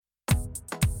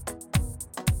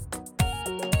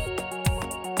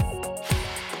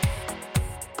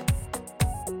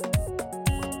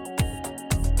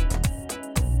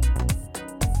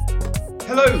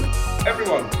Hello,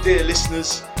 everyone, dear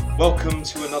listeners. Welcome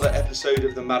to another episode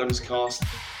of the Madam's Cast,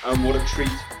 and what a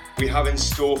treat we have in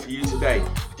store for you today.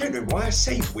 I don't know why I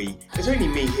say we. There's only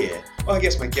me here. Well, I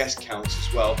guess my guest counts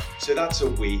as well, so that's a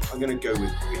we. I'm going to go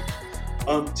with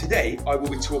we. Today, I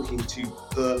will be talking to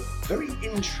the very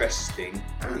interesting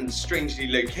and strangely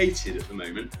located at the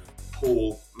moment,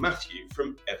 Mathew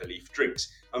from Everleaf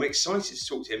Drinks. I'm excited to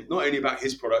talk to him not only about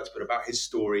his products, but about his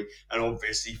story, and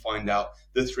obviously find out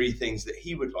the 3 things that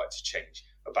he would like to change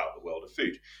about the world of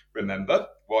food. Remember,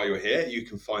 while you're here, you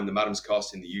can find the Madam's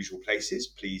Cast in the usual places.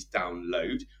 Please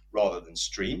download rather than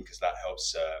stream, because that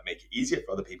helps make it easier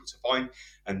for other people to find.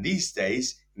 And these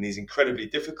days, in these incredibly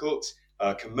difficult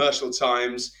commercial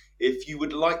times, if you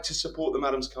would like to support the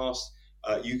Madam's Cast,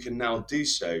 you can now do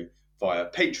so via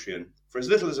Patreon for as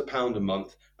little as £1 a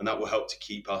month, and that will help to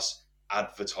keep us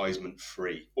advertisement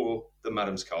free, or the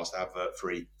Madam's Cast advert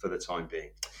free for the time being.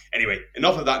 Anyway,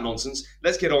 enough of that nonsense.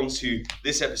 Let's get on to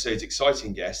this episode's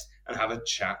exciting guest and have a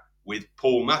chat with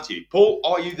Mathew. Paul,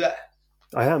 are you there?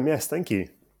 I am, yes, thank you.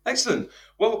 Excellent.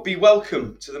 Well, be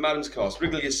welcome to the Madam's Cast.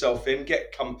 Wriggle yourself in,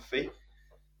 get comfy.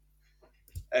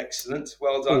 Excellent,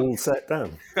 well done. All set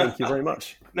down. Thank you very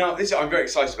much. Now, I'm very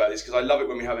excited about this because I love it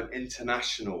when we have an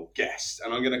international guest,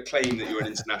 and I'm going to claim that you're an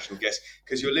international guest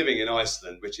because you're living in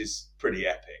Iceland, which is pretty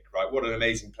epic, right? What an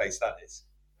amazing place that is.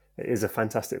 It is a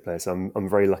fantastic place. I'm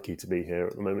very lucky to be here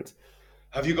at the moment.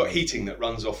 Have you got heating that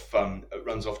runs off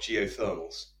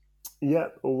geothermals? Yeah,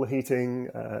 all the heating,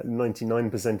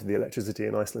 99% of the electricity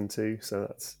in Iceland too. So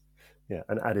that's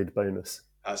an added bonus.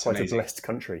 That's quite amazing. A blessed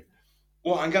country.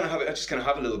 Well, I'm just going to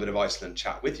have a little bit of Iceland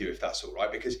chat with you, if that's all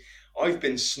right, because I've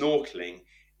been snorkeling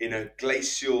in a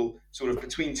glacial sort of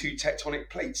between 2 tectonic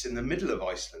plates in the middle of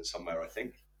Iceland somewhere, I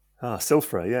think.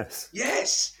 Silfra, yes.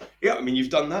 Yes. Yeah, I mean,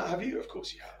 you've done that, have you? Of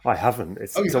course you have. I haven't.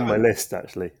 It's on my list,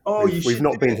 actually. We've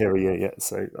not been here a year yet,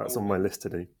 so that's on my list to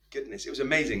do. Goodness, it was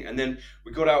amazing. And then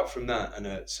we got out from that,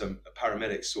 and some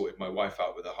paramedics sorted my wife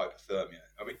out with a hypothermia.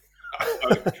 I mean,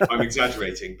 I'm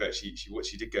exaggerating, but she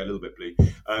did go a little bit blue.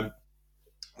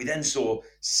 We then saw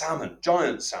salmon,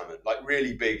 giant salmon, like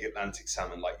really big Atlantic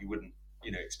salmon, like you wouldn't,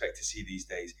 expect to see these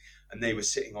days. And they were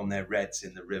sitting on their redds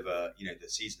in the river. The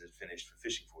season had finished for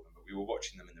fishing for them, but we were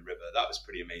watching them in the river. That was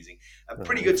pretty amazing. And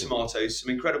pretty good tomatoes, some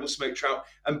incredible smoked trout,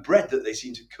 and bread that they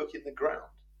seem to cook in the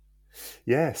ground.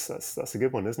 Yes, that's a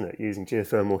good one, isn't it? Using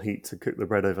geothermal heat to cook the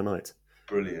bread overnight.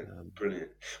 Brilliant, brilliant.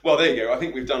 Well, there you go. I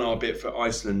think we've done our bit for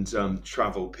Iceland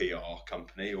Travel PR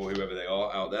Company, or whoever they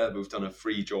are out there. We've done a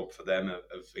free job for them of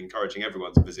encouraging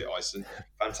everyone to visit Iceland.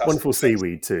 Fantastic. Wonderful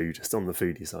seaweed too, just on the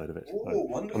foodie side of it. Oh,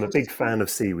 wonderful. I'm a big fan of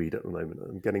seaweed at the moment.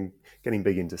 I'm getting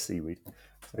big into seaweed.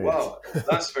 Wow,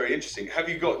 that's very interesting. Have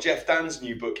you got Jeff Dan's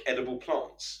new book, Edible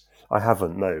Plants? I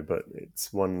haven't, no, but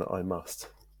it's one that I must.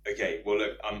 Okay, well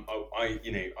look, I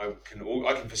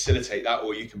can facilitate that,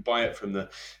 or you can buy it from the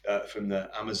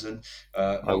Amazon.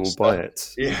 I will buy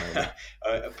it. Yeah,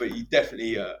 but he's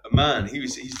definitely a man.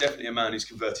 He's definitely a man who's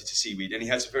converted to seaweed, and he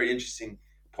had some very interesting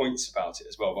points about it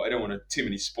as well. But I don't want too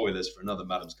many spoilers for another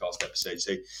Madam's Cast episode,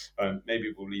 so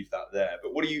maybe we'll leave that there.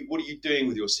 But what are you doing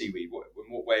with your seaweed?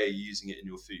 What way are you using it in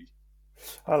your food?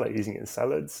 I like using it in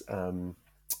salads.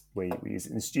 We use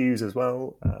it in stews as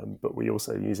well, but we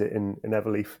also use it in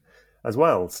Everleaf as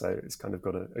well. So it's kind of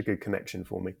got a good connection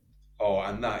for me. Oh,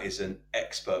 and that is an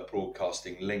expert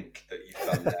broadcasting link that you've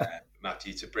done there,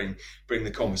 Mathew, to bring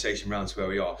the conversation around to where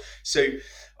we are. So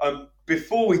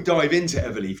before we dive into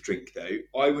Everleaf Drink, though,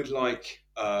 I would like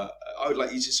you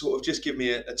to sort of just give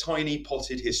me a tiny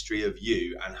potted history of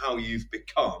you and how you've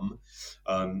become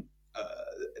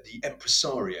the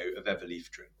impresario of Everleaf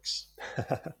Drinks.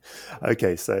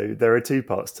 Okay, so there are 2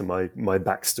 parts to my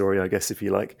backstory, I guess, if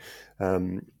you like.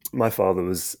 My father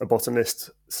was a botanist,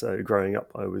 so growing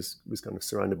up I was kind of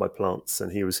surrounded by plants,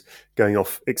 and he was going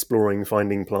off exploring,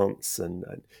 finding plants, and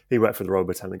he worked for the Royal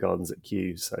Botanic Gardens at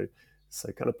Kew, so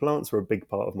kind of plants were a big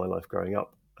part of my life growing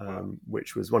up,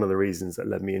 which was one of the reasons that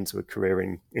led me into a career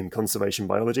in conservation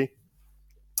biology.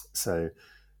 So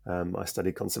I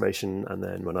studied conservation, and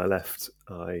then when I left,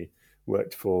 I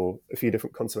worked for a few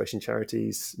different conservation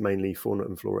charities, mainly Fauna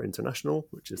and Flora International,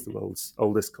 which is the world's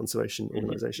oldest conservation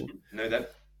organisation. Know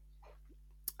that.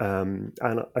 And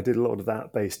I did a lot of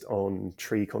that based on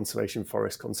tree conservation,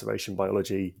 forest conservation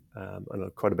biology,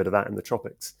 and quite a bit of that in the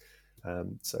tropics.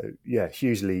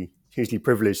 Hugely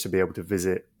privileged to be able to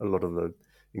visit a lot of the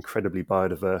incredibly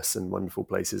biodiverse and wonderful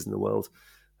places in the world.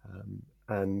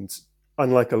 And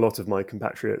unlike a lot of my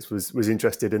compatriots, was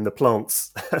interested in the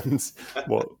plants and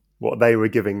what they were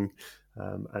giving,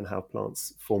 and how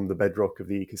plants form the bedrock of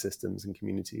the ecosystems and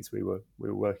communities we were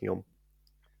working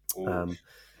on.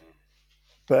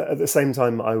 But at the same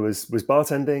time, I was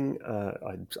bartending.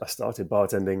 I started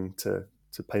bartending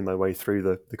to pay my way through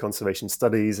the conservation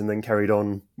studies, and then carried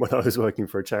on when I was working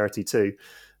for a charity too.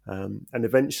 And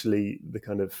eventually,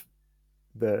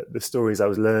 the stories I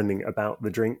was learning about the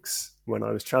drinks when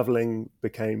I was traveling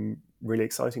became really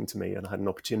exciting to me, and I had an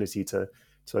opportunity to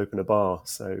open a bar.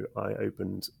 So I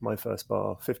opened my first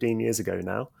bar 15 years ago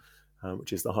now,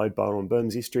 which is the Hyde Bar on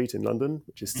Bermondsey Street in London,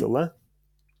 which is still there.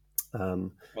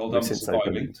 Well We've done for since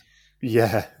surviving. opened.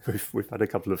 Yeah, we've had a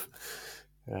couple of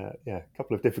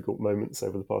difficult moments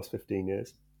over the past 15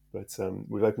 years, but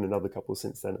we've opened another couple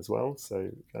since then as well. So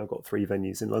I've got 3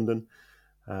 venues in London,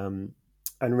 and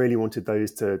really wanted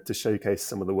those to showcase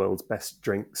some of the world's best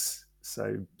drinks.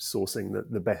 So sourcing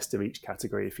the best of each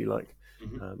category, if you like,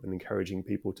 and encouraging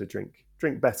people to drink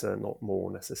better, not more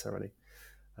necessarily.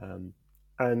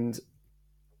 And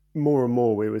more and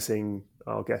more, we were seeing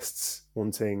our guests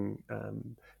wanting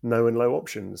no and low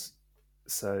options.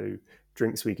 So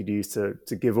drinks we could use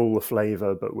to give all the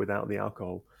flavour but without the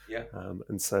alcohol. Yeah.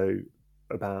 And so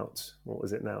about, what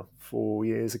was it now, 4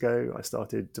 years ago, I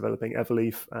started developing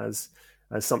Everleaf as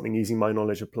something using my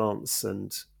knowledge of plants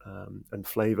and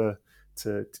flavour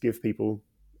to give people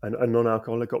a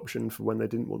non-alcoholic option for when they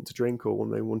didn't want to drink or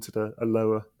when they wanted a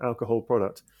lower alcohol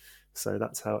product. So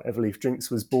that's how Everleaf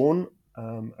Drinks was born.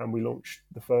 And we launched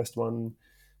the first one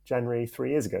January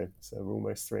 3 years ago. So we're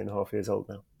almost 3.5 years old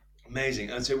now. Amazing.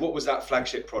 And so what was that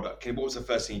flagship product? What was the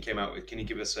first thing you came out with? Can you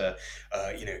give us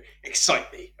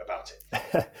excite me about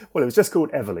it? Well, it was just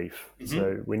called Everleaf.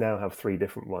 So we now have 3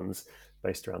 different ones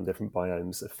based around different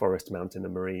biomes of forest, mountain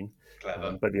and marine.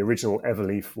 Clever. But the original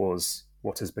Everleaf was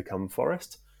what has become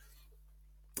forest.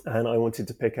 And I wanted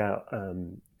to pick out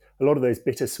a lot of those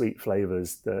bittersweet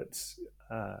flavours that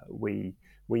we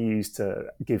use to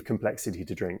give complexity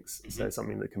to drinks. So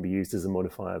something that can be used as a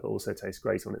modifier but also tastes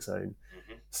great on its own.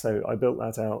 So I built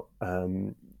that out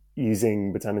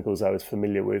using botanicals I was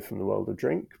familiar with from the world of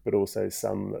drink, but also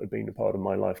some that had been a part of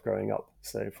my life growing up.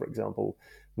 So, for example,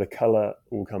 the colour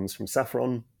all comes from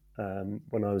saffron.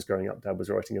 When I was growing up, Dad was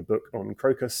writing a book on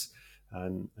crocus,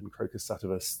 and Crocus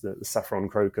sativus, the saffron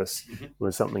crocus,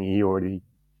 was something he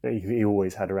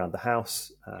always had around the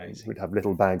house. He would have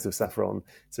little bags of saffron.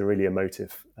 It's a really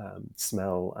emotive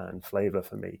smell and flavour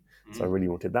for me. So I really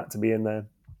wanted that to be in there.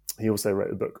 He also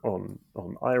wrote a book on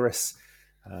iris,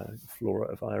 flora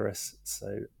of iris. So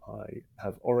I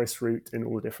have orris root in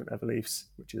all the different Everleafs,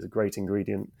 which is a great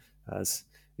ingredient, as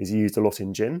is used a lot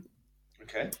in gin.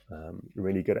 Okay.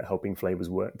 Really good at helping flavours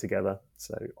work together.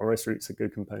 So orris root's a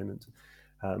good component.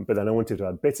 But then I wanted to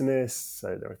add bitterness,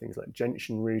 so there are things like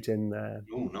gentian root in there.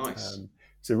 Oh, nice.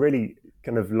 So really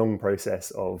kind of long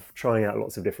process of trying out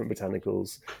lots of different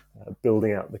botanicals,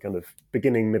 building out the kind of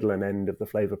beginning, middle and end of the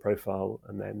flavour profile,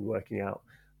 and then working out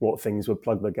what things would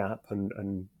plug the gap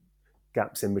and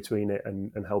gaps in between it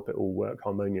and help it all work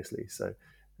harmoniously. So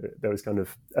there was kind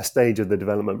of a stage of the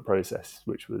development process,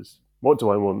 which was, what do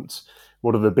I want?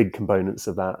 What are the big components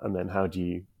of that? And then how do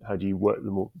you work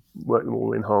them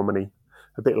all in harmony?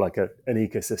 A bit like an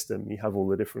ecosystem. You have all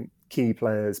the different key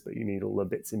players, but you need all the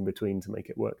bits in between to make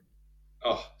it work.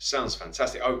 Oh, sounds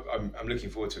fantastic. I'm looking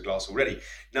forward to a glass already.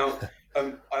 Now,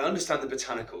 I understand the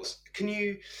botanicals.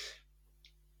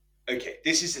 Okay,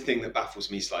 this is the thing that baffles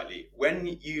me slightly. When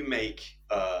you make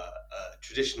a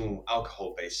traditional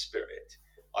alcohol-based spirit,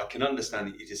 I can understand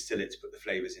that you distill it to put the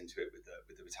flavours into it with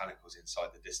the botanicals inside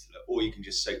the distillate, or you can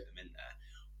just soak them in there.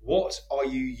 What are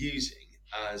you using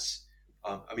as...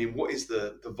 what is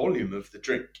the volume of the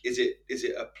drink? Is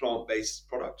it a plant-based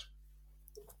product?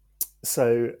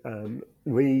 So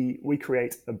we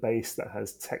create a base that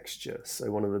has texture.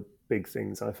 So one of the big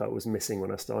things I felt was missing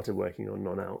when I started working on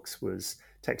non-alcs was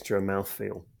texture and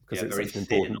mouthfeel, because it's such an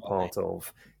important part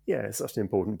of it's such an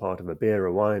important part of a beer,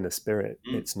 a wine, a spirit.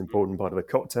 It's an important part of a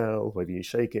cocktail, whether you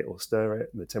shake it or stir it,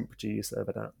 the temperature you serve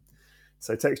it at.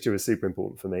 So texture was super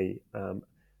important for me,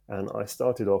 and I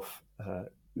started off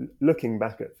looking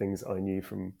back at things I knew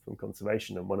from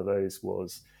conservation, and one of those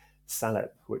was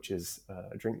salep, which is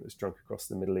a drink that's drunk across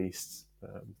the Middle East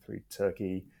through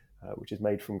Turkey, which is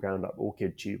made from ground up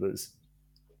orchid tubers,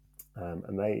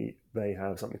 and they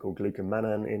have something called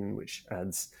glucomannan in, which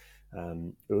adds a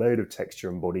load of texture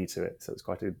and body to it, so it's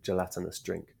quite a gelatinous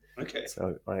drink. Okay.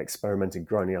 So I experimented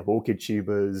grinding up orchid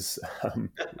tubers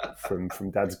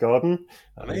from Dad's garden.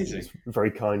 Amazing. He was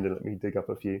very kind and let me dig up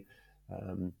a few.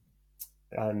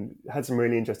 And had some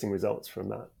really interesting results from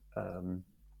that.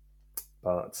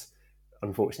 But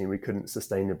unfortunately, we couldn't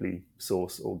sustainably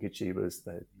source orchid tubers.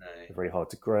 They're very hard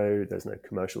to grow. There's no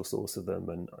commercial source of them.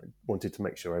 And I wanted to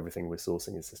make sure everything we're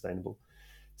sourcing is sustainable.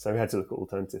 So we had to look at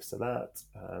alternatives to that.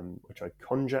 We tried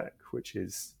konjac, which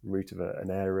is root of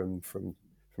an arum from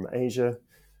Asia.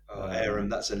 Arum,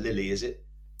 that's a lily, is it?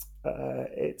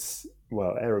 It's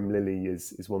well, arum lily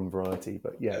is one variety,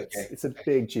 but yeah, Okay. it's a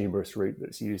big tuberous root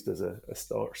that's used as a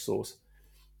starch source,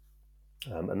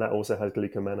 and that also has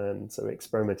glucomannan. So we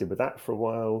experimented with that for a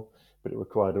while, but it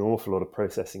required an awful lot of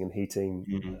processing and heating,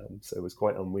 Mhm. so it was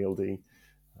quite unwieldy.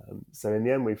 So in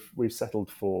the end, we've settled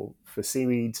for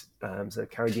seaweed, so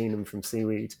carrageenan from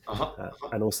seaweed, Uh-huh. Uh-huh.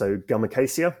 and also gum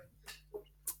acacia.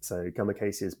 So gum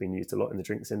acacia has been used a lot in the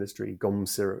drinks industry. Gum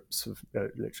syrups,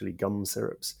 literally gum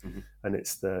syrups, Mhm. and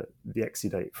it's the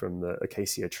exudate from the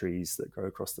acacia trees that grow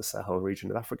across the Sahel region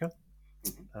of Africa.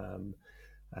 Mhm. Um,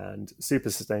 and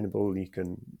super sustainable. You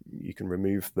can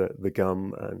remove the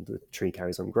gum, and the tree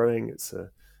carries on growing. It's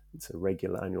a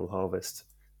regular annual harvest,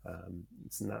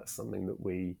 and that's something that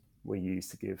we use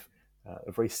to give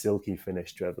a very silky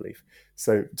finish to Everleaf.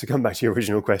 So to come back to your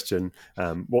original question,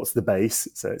 what's the base?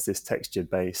 So it's this textured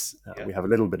base. Yeah. We have a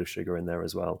little bit of sugar in there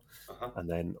as well, Uh-huh. and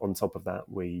then on top of that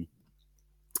we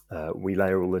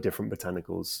layer all the different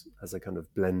botanicals as a kind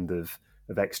of blend of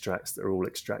extracts that are all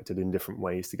extracted in different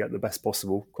ways to get the best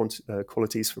possible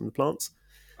qualities from the plants.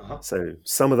 Uh-huh. So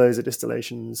some of those are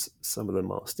distillations, some of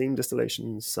them are steam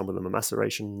distillations, some of them are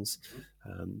macerations.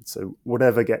 So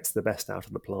whatever gets the best out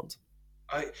of the plant.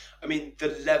 I mean, the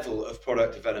level of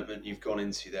product development you've gone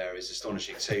into there is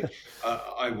astonishing. So,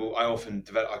 I often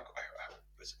develop. I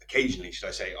was occasionally, should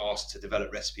I say, asked to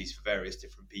develop recipes for various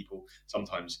different people.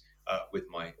 Sometimes with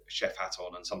my chef hat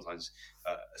on, and sometimes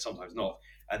not.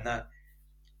 And that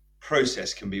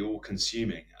process can be all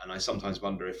consuming, and I sometimes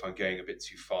wonder if I'm going a bit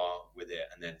too far with it,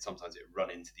 and then sometimes it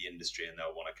run into the industry and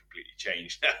they'll want to completely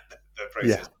change the process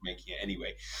Yeah, of making it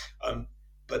anyway.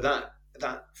 But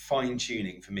that fine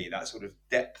tuning for me, that sort of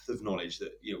depth of knowledge,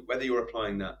 that whether you're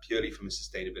applying that purely from a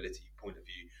sustainability point of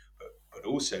view, but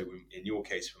also in your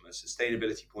case from a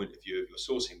sustainability point of view of your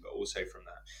sourcing, but also from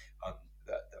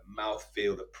the mouth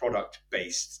feel, the product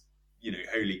based,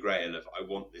 holy grail of I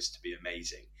want this to be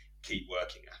amazing, keep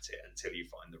working at it until you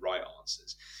find the right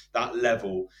answers. That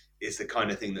level is the kind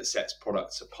of thing that sets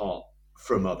products apart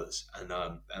from others, and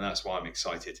that's why I'm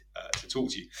excited to talk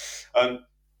to you.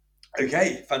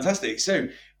 Okay, fantastic. So,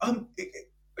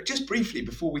 just briefly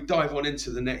before we dive on into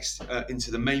the next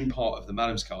into the main part of the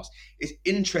Madam's Cast, it's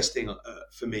interesting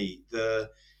for me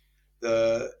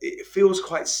it feels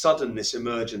quite sudden, this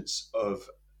emergence of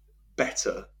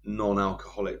better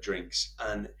non-alcoholic drinks,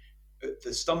 and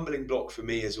the stumbling block for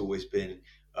me has always been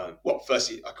well,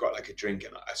 firstly, I quite like a drink,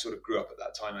 and I sort of grew up at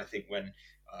that time, I think, when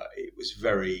it was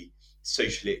very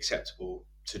socially acceptable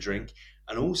to drink,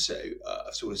 and also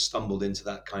I've sort of stumbled into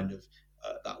that kind of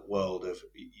that world of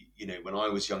when I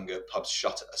was younger, pubs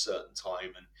shut at a certain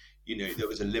time, and there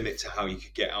was a limit to how you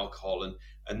could get alcohol,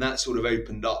 and that sort of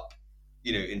opened up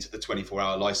into the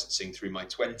 24-hour licensing through my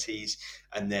 20s,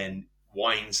 and then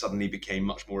wine suddenly became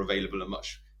much more available and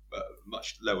much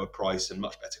lower price and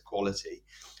much better quality.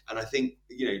 And I think,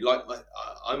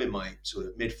 I'm in my sort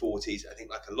of mid 40s. I think,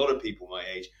 like a lot of people my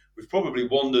age, we've probably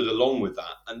wandered along with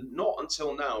that and not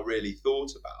until now really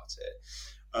thought about it.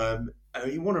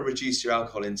 And you want to reduce your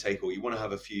alcohol intake, or you want to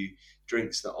have a few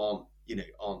drinks that aren't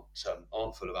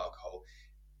full of alcohol.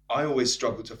 I always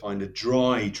struggle to find a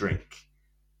dry drink.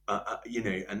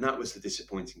 And that was the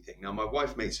disappointing thing. Now, my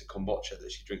wife makes a kombucha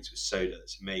that she drinks with soda.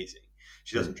 That's amazing.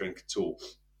 She doesn't drink at all.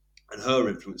 And her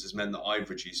influence has meant that I've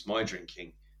reduced my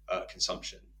drinking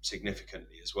consumption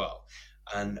significantly as well.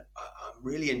 And I'm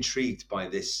really intrigued by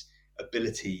this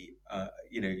ability.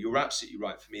 You're absolutely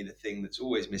right. For me, the thing that's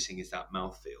always missing is that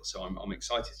mouthfeel. So I'm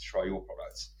excited to try your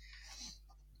products.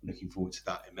 Looking forward to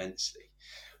that immensely.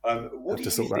 What have do to you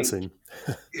sort that think?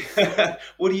 soon.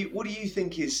 What do you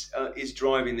think is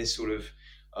driving this sort of,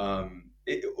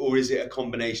 or is it a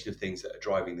combination of things that are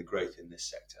driving the growth in this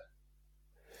sector?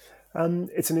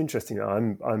 It's an interesting.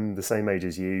 I'm the same age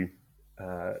as you.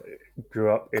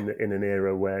 Grew up in an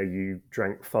era where you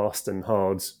drank fast and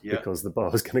hard Yeah. because the bar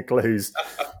was going to close,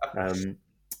 and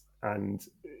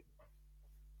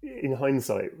in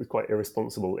hindsight, it was quite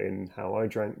irresponsible in how I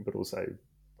drank, but also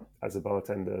as a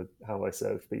bartender, how I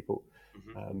served people.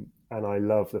 Hmm. And I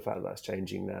love the fact that that's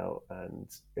changing now, and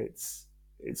it's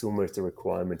almost a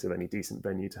requirement of any decent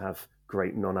venue to have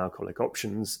great non-alcoholic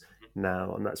options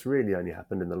now, and that's really only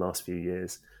happened in the last few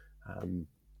years.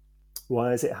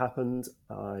 Why has it happened?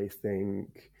 I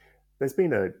think there's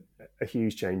been a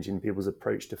huge change in people's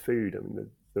approach to food. I mean,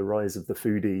 the rise of the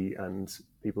foodie and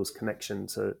people's connection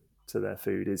to their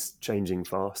food is changing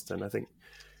fast, and I think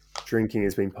drinking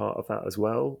has been part of that as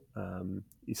well.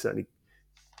 You certainly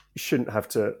shouldn't have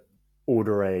to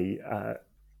order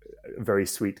a very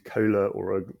sweet cola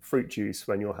or a fruit juice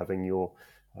when you're having your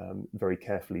very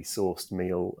carefully sourced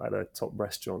meal at a top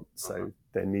restaurant. Uh-huh. So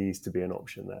there needs to be an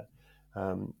option there.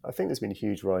 I think there's been a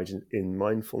huge rise in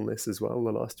mindfulness as well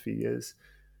the last few years.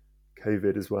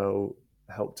 COVID as well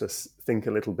helped us think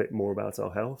a little bit more about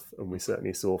our health, and we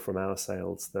certainly saw from our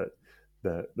sales that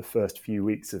the first few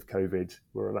weeks of COVID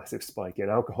were a massive spike in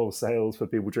alcohol sales for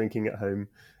people drinking at home,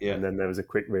 Yeah. and then there was a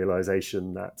quick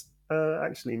realization that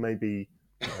actually maybe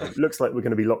looks like we're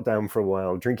going to be locked down for a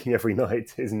while. Drinking every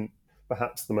night isn't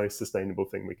perhaps the most sustainable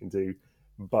thing we can do,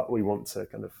 but we want to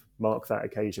kind of mark that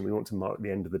occasion. We want to mark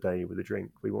the end of the day with a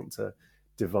drink. We want to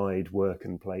divide work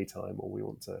and playtime, or we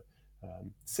want to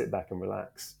sit back and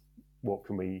relax. What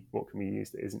can we use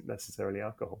that isn't necessarily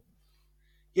alcohol?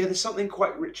 Yeah, there's something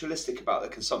quite ritualistic about the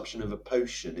consumption of a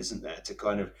potion, isn't there, to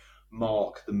kind of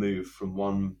mark the move from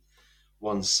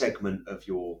one segment of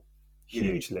your,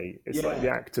 Hugely, it's like yeah. the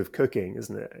act of cooking,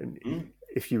 isn't it? And Mm.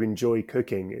 if you enjoy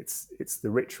cooking, it's the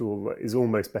ritual that is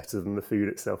almost better than the food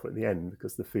itself at the end,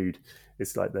 because the food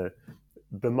is like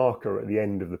the marker at the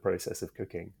end of the process of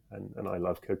cooking. And I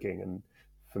love cooking, and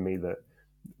for me, that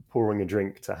pouring a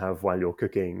drink to have while you're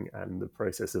cooking and the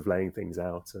process of laying things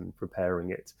out and preparing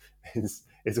it is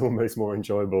almost more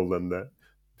enjoyable than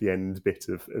the end bit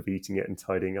of eating it and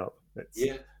tidying up.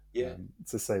 Yeah, yeah.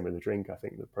 It's the same with the drink. I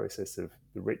think the process of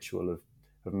the ritual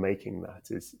of making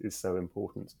that is so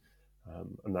important,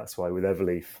 and that's why with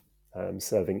Everleaf,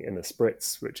 serving in a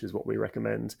spritz, which is what we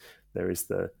recommend, there is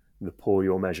the pour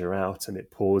your measure out, and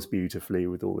it pours beautifully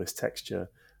with all this texture.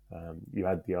 You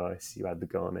add the ice, you add the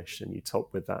garnish, and you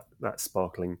top with that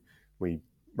sparkling. We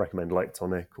recommend light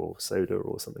tonic or soda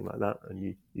or something like that,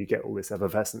 and you get all this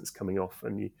effervescence coming off,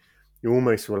 and you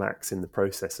almost relax in the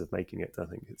process of making it. I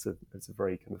think it's a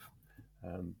very kind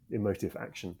of emotive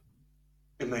action.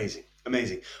 Amazing,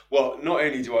 amazing. Well, not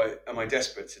only am I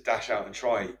desperate to dash out and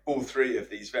try all three of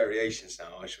these variations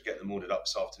now. I shall get them ordered up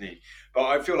this afternoon. But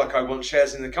I feel like I want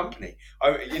shares in the company.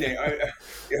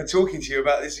 Talking to you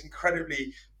about this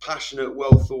incredibly passionate,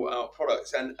 well thought out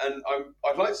product, and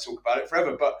I'd like to talk about it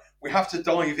forever. But we have to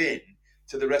dive in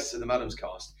to the rest of the Madam's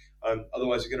Cast.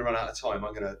 Otherwise, we're going to run out of time.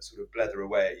 I'm going to sort of blether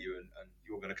away at you, and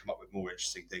you're going to come up with more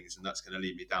interesting things, and that's going to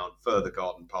lead me down further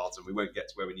garden paths, and we won't get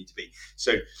to where we need to be.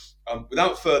 So,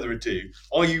 without further ado,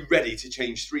 are you ready to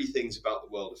change three things about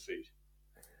the world of food?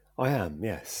 I am,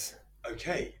 yes.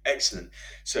 Okay, excellent.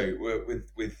 So,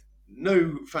 with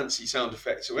no fancy sound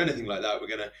effects or anything like that, we're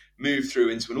going to move through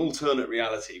into an alternate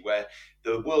reality where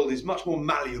the world is much more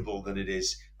malleable than it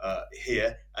is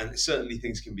here, and certainly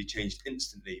things can be changed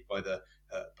instantly by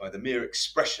the mere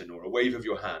expression or a wave of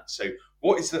your hand. So,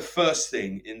 what is the first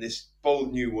thing in this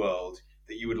bold new world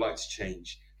that you would like to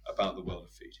change about the world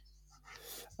of food?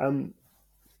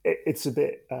 It's a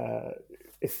bit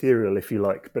ethereal, if you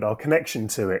like, but our connection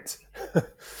to it.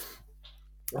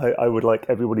 I would like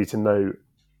everybody to know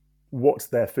what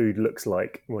their food looks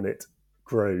like when it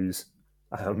grows,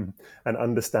 and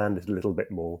understand it a little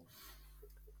bit more.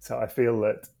 So I feel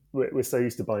that we're so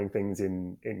used to buying things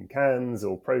in cans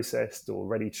or processed or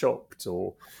ready chopped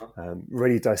or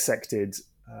ready dissected,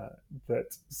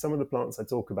 that some of the plants I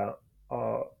talk about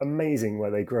are amazing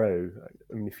where they grow.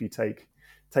 I mean, if you take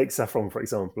saffron, for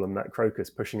example, and that crocus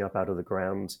pushing up out of the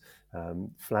ground,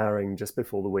 flowering just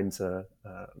before the winter,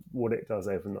 what it does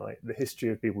overnight, the history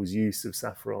of people's use of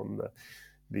saffron,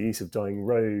 the use of dyeing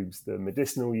robes, the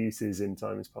medicinal uses in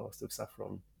times past of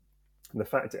saffron, and the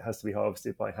fact it has to be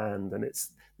harvested by hand, and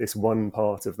it's this one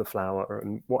part of the flower,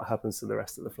 and what happens to the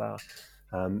rest of the flower.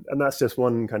 And that's just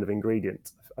one kind of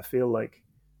ingredient. I feel like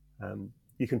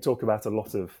you can talk about a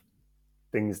lot of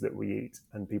things that we eat,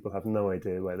 and people have no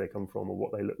idea where they come from or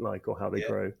what they look like or how they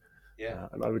grow. Yeah.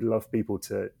 And I would love people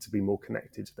to be more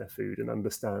connected to their food and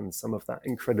understand some of that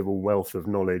incredible wealth of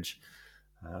knowledge.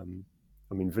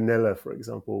 I mean, vanilla, for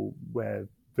example, where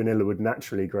vanilla would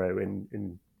naturally grow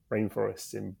in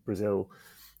rainforests in Brazil,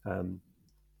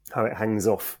 how it hangs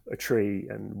off a tree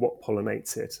and what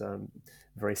pollinates it,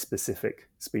 very specific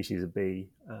species of bee,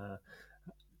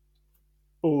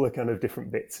 all the kind of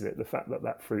different bits of it, the fact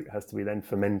that fruit has to be then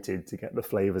fermented to get the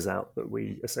flavors out that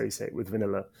we associate with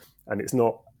vanilla. And it's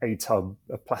not a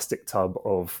plastic tub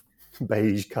of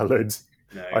beige colored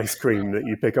ice cream that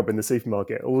you pick up in the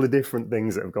supermarket, all the different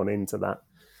things that have gone into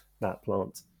that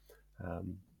plant.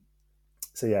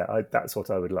 So yeah, that's what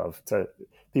I would love, to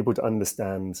people to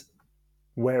understand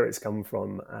where it's come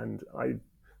from, and I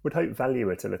would hope value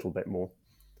it a little bit more.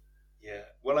 Yeah,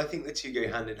 well, I think the two go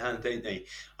hand in hand, don't they?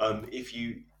 If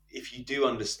you do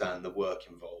understand the work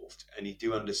involved, and you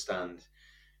do understand,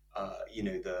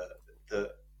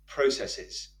 the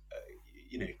processes,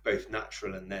 both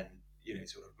natural and then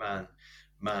sort of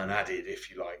man added, if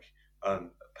you like,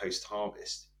 post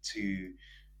harvest to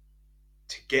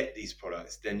get these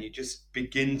products, then you just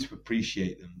begin to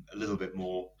appreciate them a little bit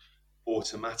more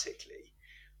automatically.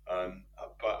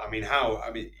 But I mean,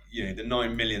 the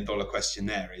 $9 million question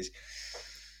there is,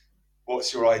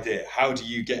 what's your idea? How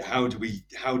do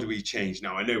we change?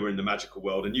 Now, I know we're in the magical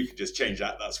world and you can just change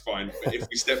that, that's fine. But if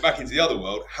we step back into the other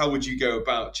world, how would you go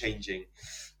about changing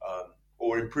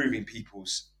or improving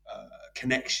people's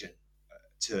connection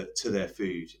to their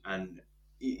food? And,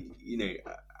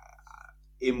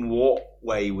 in what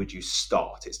way would you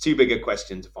start? It's too big a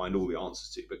question to find all the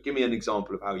answers to, but give me an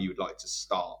example of how you would like to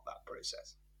start that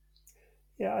process.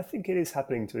 Yeah, I think it is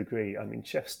happening to agree. I mean,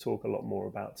 chefs talk a lot more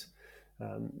about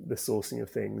the sourcing of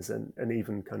things and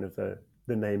even kind of the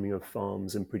naming of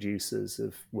farms and producers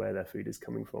of where their food is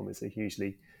coming from is a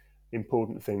hugely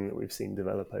important thing that we've seen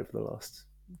develop over the last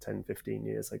 10, 15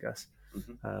 years, I guess.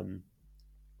 Mm-hmm.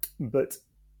 But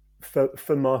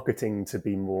for marketing to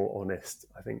be more honest,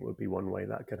 I think would be one way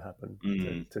that could happen,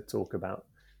 to talk about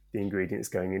the ingredients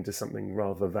going into something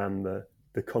rather than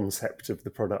the concept of the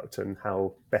product and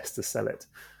how best to sell it.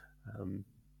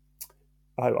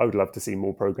 I would love to see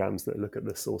more programs that look at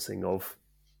the sourcing of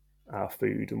our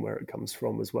food and where it comes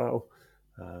from as well.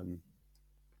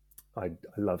 I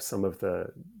love some of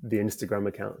the Instagram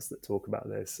accounts that talk about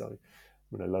this. So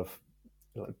I love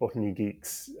like Botany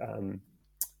Geeks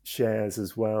shares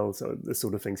as well. So the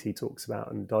sort of things he talks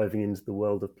about and diving into the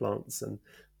world of plants and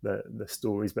the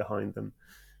stories behind them.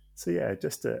 So yeah,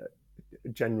 just a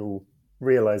general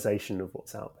realization of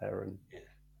what's out there. And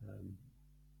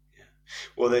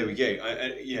well, there we go.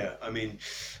 I mean,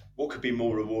 what could be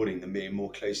more rewarding than being more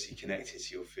closely connected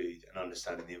to your food and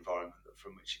understanding the environment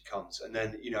from which it comes? And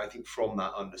then, I think from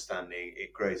that understanding,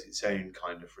 it grows its own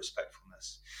kind of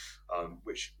respectfulness,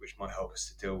 which might help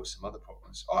us to deal with some other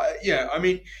problems. I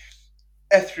mean,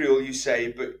 ethereal, you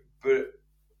say, but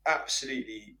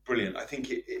absolutely brilliant. I think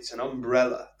it's an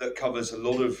umbrella that covers a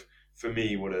lot of, for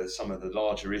me, what are some of the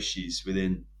larger issues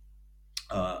within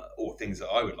or things that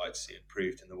I would like to see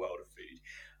improved in the world of food.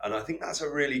 And I think that's a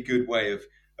really good way of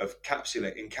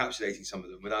encapsulating some of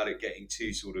them without it getting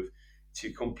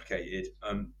too complicated.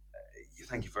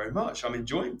 Thank you very much. I'm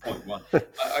enjoying point one.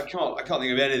 I can't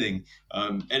think of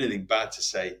anything bad to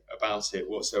say about it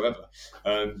whatsoever.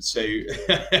 So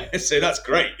that's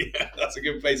great. That's a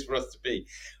good place for us to be.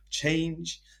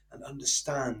 Change and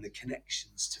understand the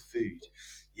connections to food.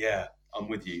 Yeah, I'm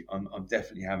with you. I'm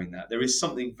definitely having that. There is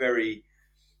something very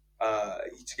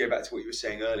to go back to what you were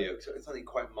saying earlier, something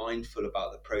quite mindful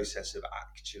about the process of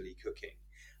actually cooking.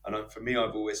 And for me,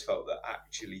 I've always felt that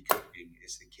actually cooking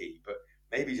is the key. But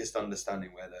maybe just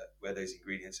understanding where those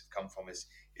ingredients have come from is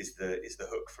the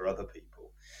hook for other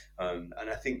people. And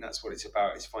I think that's what it's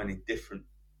about, is finding different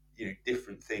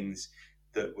things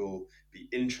that will be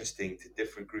interesting to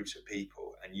different groups of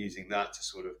people and using that to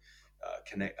sort of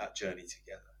connect that journey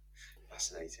together.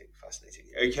 Fascinating.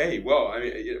 Okay, well, I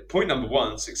mean, point number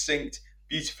one, succinct,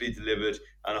 beautifully delivered,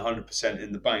 and 100%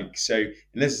 in the bank. So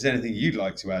unless there's anything you'd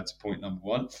like to add to point number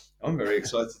one, I'm very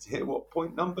excited to hear what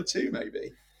point number two may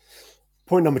be.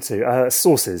 Point number two,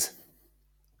 sources.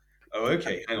 Oh,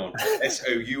 okay, hang on.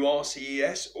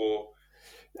 SOURCES or?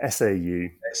 SAU.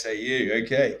 SAU,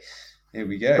 okay. Here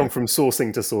we go. Gone from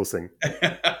sourcing to sourcing.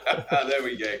 There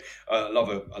we go. I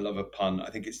love a pun. I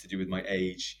think it's to do with my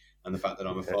age and the fact that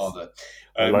I'm a father.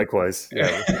 Likewise,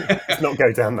 yeah. Let's not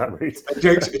go down that route. A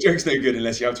joke's no good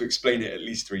unless you have to explain it at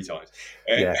least 3 times.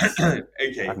 Yes.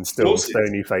 Okay. And still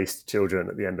stony-faced children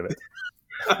at the end of it.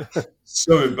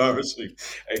 So embarrassing.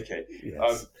 Okay.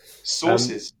 Yes.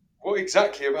 Sources. What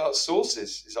exactly about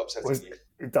sources is upsetting you?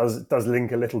 It does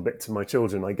link a little bit to my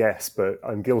children, I guess, but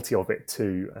I'm guilty of it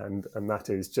too, and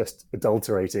that is just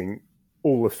adulterating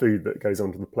all the food that goes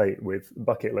onto the plate with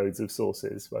bucket loads of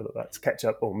sauces, whether that's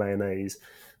ketchup or mayonnaise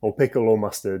or pickle or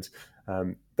mustard.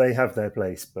 They have their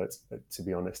place, but to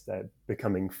be honest, they're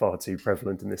becoming far too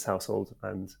prevalent in this household,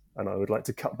 and I would like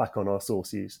to cut back on our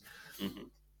sauce use. Mm-hmm.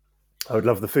 I would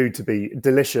love the food to be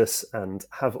delicious and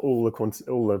have all the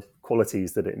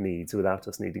qualities that it needs without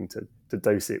us needing to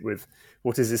dose it with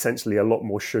what is essentially a lot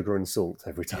more sugar and salt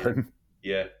every time.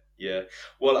 Yeah.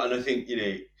 Well, and I think,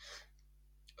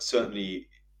 certainly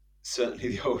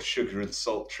the old sugar and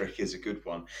salt trick is a good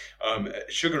one.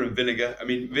 Sugar and vinegar. I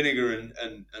mean, vinegar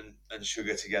and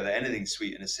sugar together, anything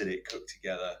sweet and acidic cooked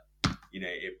together,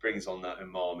 it brings on that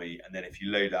umami. And then if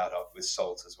you load that up with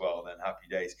salt as well, then happy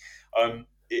days.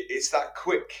 It's that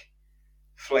quick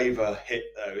flavor hit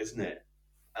though, isn't it?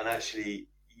 And actually,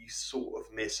 you sort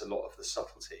of miss a lot of the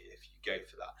subtlety if you go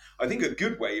for that. I think a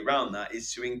good way around that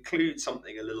is to include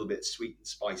something a little bit sweet and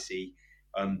spicy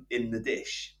in the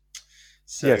dish.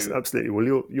 Yes, So absolutely.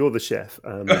 Well, you're the chef,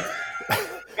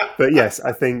 but yes,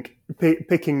 I think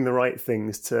picking the right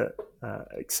things to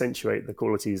accentuate the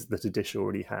qualities that a dish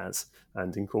already has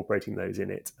and incorporating those in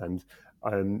it. And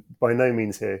I'm by no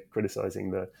means here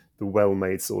criticizing the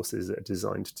well-made sauces that are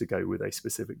designed to go with a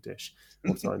specific dish.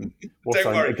 What I'm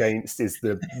don't worry. against is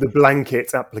the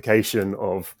blanket application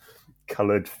of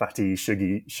coloured, fatty,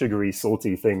 sugary,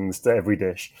 salty things to every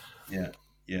dish. Yeah.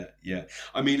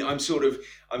 I mean, I'm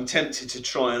tempted to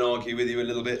try and argue with you a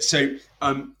little bit. So,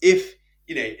 if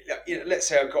let's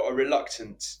say I've got a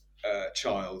reluctant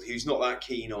child who's not that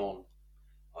keen on,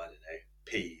 I don't know,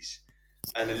 peas,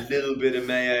 and a little bit of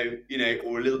mayo,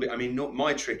 or a little bit. I mean, not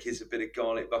my trick is a bit of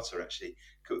garlic butter. Actually,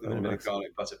 cook them in a bit of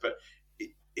garlic butter. But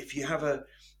if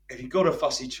you've got a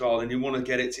fussy child and you want to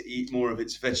get it to eat more of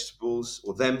its vegetables,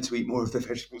 or them to eat more of the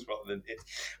vegetables rather than it,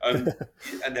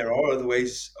 and there are other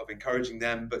ways of encouraging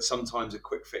them, but sometimes a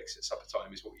quick fix at supper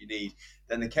time is what you need,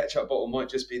 then the ketchup bottle might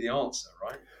just be the answer,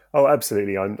 right? Oh,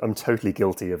 absolutely. I'm totally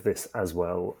guilty of this as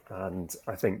well. And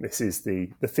I think this is the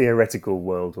theoretical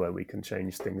world where we can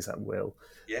change things at will.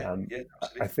 Yeah, absolutely.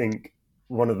 I think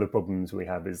one of the problems we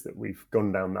have is that we've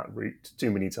gone down that route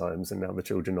too many times, and now the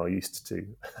children are used to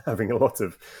having a lot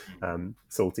of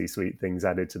salty, sweet things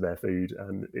added to their food,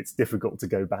 and it's difficult to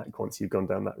go back once you've gone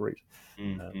down that route.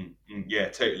 Yeah,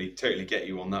 totally get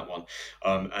you on that one.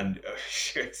 And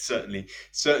certainly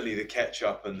the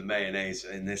ketchup and the mayonnaise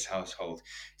in this household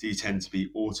do tend to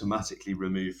be automatically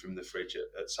removed from the fridge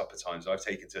at supper times. I've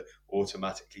taken to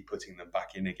automatically putting them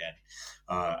back in again,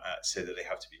 so that they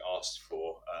have to be asked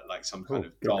for, like some kind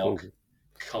of dark,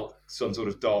 some sort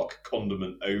of dark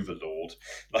condiment overlord.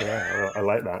 Yeah, I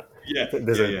like that. Yeah.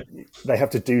 They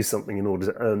have to do something in order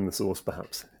to earn the sauce,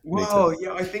 perhaps. Well,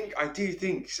 yeah, I do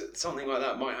think something like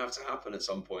that might have to happen at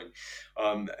some point.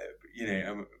 But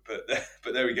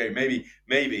there we go.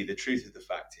 Maybe the truth of the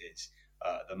fact is,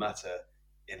 the matter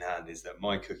in hand is that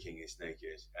my cooking is no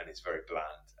good and it's very bland,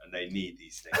 and they need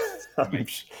these things to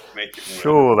make it more.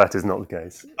 Sure, that is not the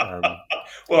case.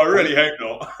 Well, I really hope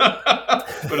not,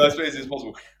 but I suppose it's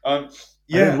possible.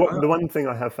 The one thing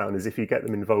I have found is if you get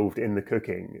them involved in the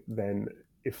cooking, then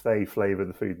if they flavour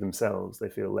the food themselves, they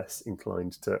feel less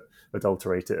inclined to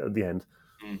adulterate it at the end.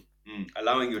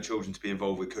 Allowing your children to be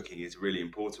involved with cooking is a really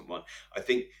important one. I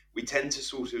think we tend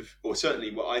to or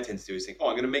certainly what I tend to do is think,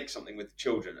 I'm going to make something with the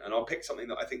children, and I'll pick something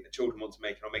that I think the children want to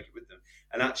make, and I'll make it with them.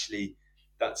 And actually,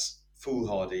 that's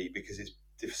foolhardy because it's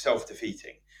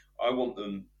self-defeating. I want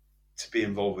them to be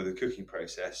involved with the cooking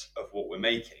process of what we're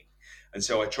making. And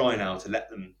so I try now to let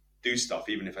them do stuff,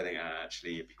 even if I think,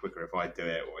 actually, it'd be quicker if I do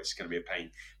it, or it's going to be a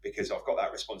pain, because I've got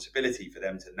that responsibility for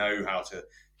them to know how to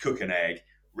cook an egg,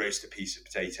 roast a piece of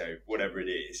potato, whatever it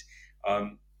is.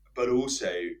 But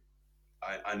also,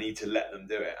 I need to let them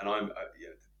do it. And I'm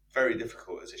very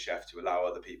difficult as a chef to allow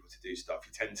other people to do stuff.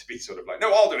 You tend to be sort of like,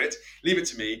 no, I'll do it. Leave it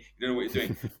to me. You don't know what you're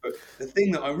doing. But the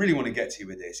thing that I really want to get to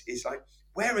with this is, like,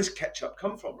 where has ketchup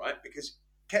come from, right? Because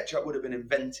ketchup would have been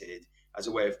invented as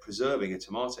a way of preserving a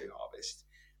tomato harvest.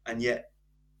 And yet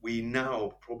we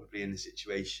now probably in the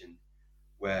situation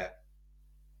where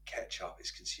ketchup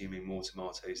is consuming more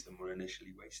tomatoes than were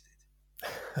initially wasted.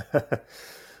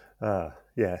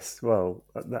 Yes, well,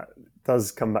 that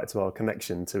does come back to our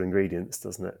connection to ingredients,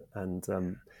 doesn't it?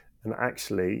 And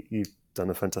actually, you've done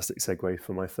a fantastic segue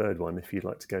for my third one, if you'd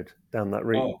like to go down that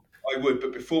route. Oh, I would,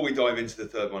 but before we dive into the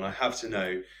third one, I have to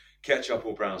know, ketchup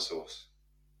or brown sauce?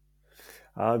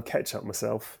 Ketchup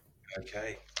myself.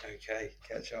 Okay,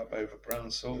 ketchup over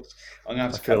brown sauce. I'm going to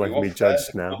have to feel like I'm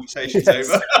judged now. Conversation's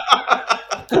over.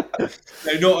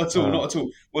 No, not at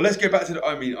all. Well, let's go back to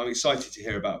I'm excited to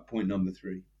hear about point number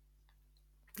 3.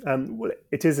 Well,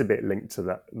 it is a bit linked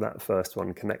to that first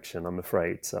one, connection, I'm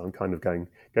afraid. So I'm kind of going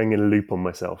in a loop on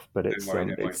myself, but it's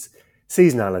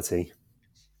seasonality.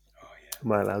 Oh, yeah.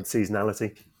 Am I allowed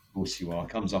seasonality? Of course you are.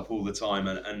 Comes up all the time,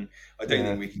 and I don't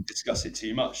think we can discuss it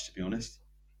too much, to be honest.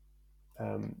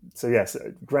 So yes,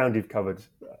 ground you've covered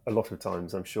a lot of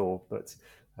times, I'm sure, but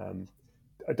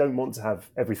I don't want to have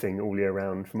everything all year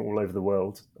round from all over the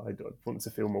world. I want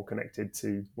to feel more connected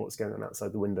to what's going on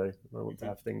outside the window. I want to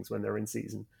have things when they're in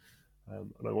season,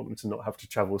 and I want them to not have to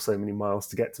travel so many miles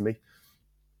to get to me.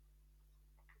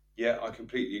 Yeah, I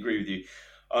completely agree with you.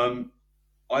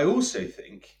 I also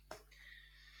think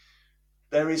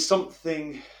there is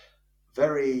something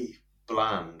very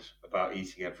bland about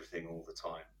eating everything all the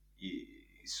time.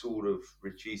 It sort of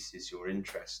reduces your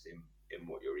interest in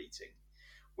what you're eating.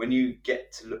 When you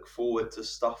get to look forward to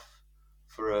stuff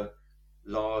for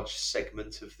large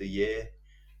segment of the year.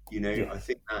 I Yes,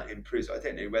 think that improves. I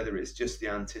don't know whether it's just the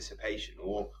anticipation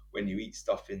or when you eat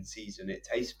stuff in season, it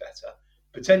tastes better.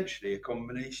 Potentially a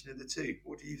combination of the two.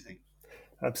 What do you think?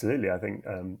 absolutely. I think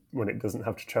when it doesn't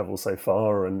have to travel so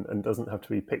far and doesn't have to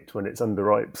be picked when it's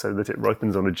underripe so that it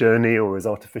ripens on a journey or is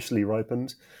artificially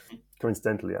ripened.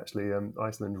 Coincidentally, actually,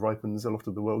 Iceland ripens a lot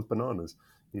of the world's bananas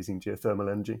using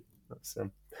geothermal energy. That's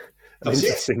an Does it?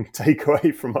 interesting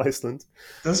takeaway from Iceland.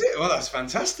 Does it? Well, that's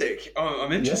fantastic. Oh,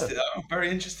 I'm Yeah. interested. I'm very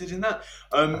interested in that.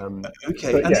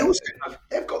 Okay, But and they yeah, also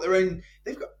they've got their own.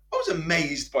 They've got. I was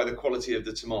amazed by the quality of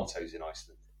the tomatoes in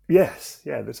Iceland. yes,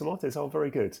 yeah, the tomatoes are very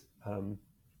good.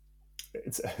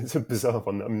 It's a bizarre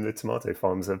one. I mean, the tomato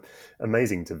farms are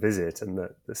amazing to visit, and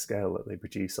the scale that they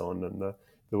produce on, and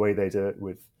the way they do it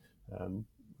with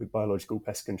biological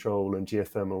pest control and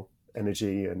geothermal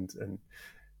energy and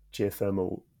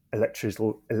geothermal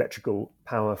electrical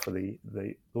power for the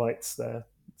lights there.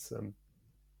 It's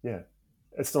yeah,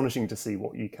 astonishing to see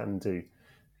what you can do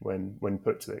when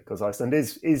put to it, because Iceland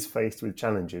is faced with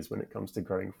challenges when it comes to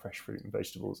growing fresh fruit and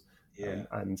vegetables. Yeah,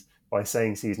 And by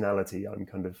saying seasonality, I'm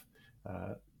kind of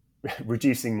uh,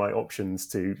 reducing my options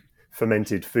to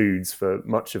fermented foods for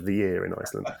much of the year in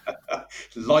Iceland.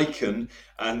 lichen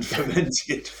and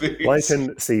fermented foods.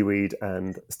 Lichen, seaweed,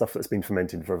 and stuff that's been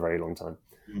fermented for a very long time.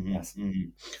 Yes.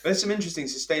 There's some interesting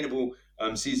sustainable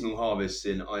seasonal harvests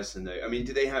in Iceland, though. I mean,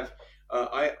 do they have?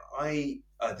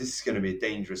 This is going to be a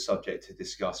dangerous subject to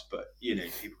discuss, but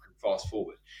people can fast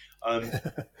forward. Um,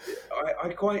 I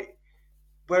quite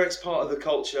where it's part of the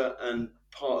culture and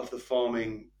part of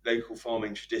the local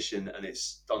farming tradition, and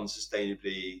it's done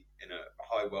sustainably in a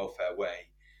high welfare way.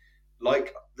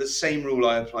 Like the same rule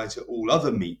I apply to all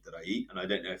other meat that I eat, and I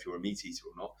don't know if you're a meat eater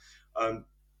or not.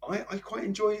 I quite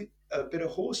enjoy a bit of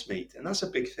horse meat, and that's a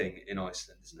big thing in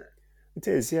Iceland, isn't it? It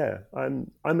is, yeah.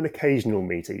 I'm an occasional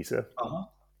meat eater, Uh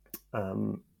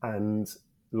huh. and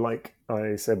like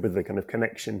I said, with the kind of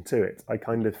connection to it, I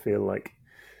kind of feel like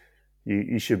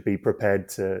you should be prepared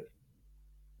to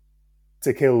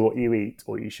kill what you eat,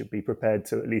 or you should be prepared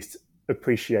to at least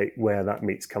appreciate where that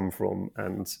meat's come from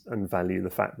and value the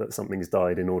fact that something's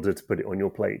died in order to put it on your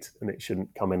plate, and it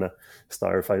shouldn't come in a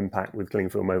styrofoam pack with cling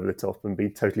film over the top and be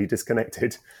totally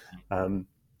disconnected.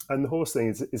 And the horse thing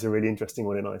is a really interesting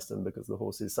one in Iceland, because the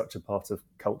horse is such a part of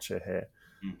culture here,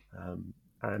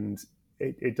 and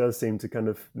it does seem to kind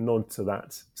of nod to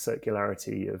that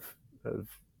circularity of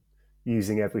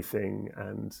using everything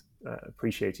and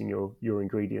appreciating your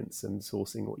ingredients and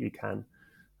sourcing what you can.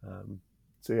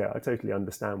 So yeah, I totally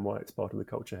understand why it's part of the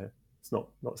culture here. It's not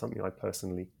something I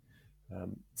personally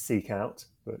seek out,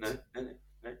 but No, no, no,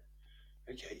 no.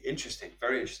 Okay, interesting,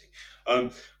 very interesting.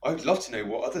 I would love to know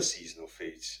what other seasonal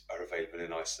foods are available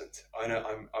in Iceland.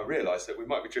 I realise that we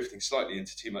might be drifting slightly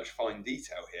into too much fine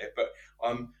detail here, but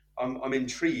I'm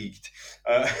intrigued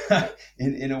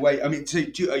in a way. I mean,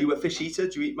 are you a fish eater?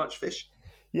 Do you eat much fish?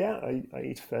 yeah, I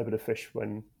eat a fair bit of fish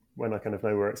when I kind of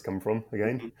know where it's come from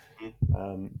again.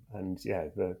 Mhm. And yeah,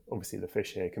 obviously the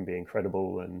fish here can be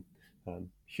incredible, and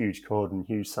huge cod and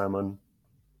huge salmon.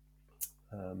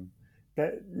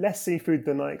 They're less seafood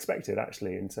than I expected,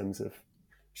 actually, in terms of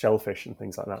shellfish and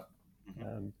things like that.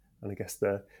 And I guess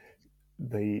the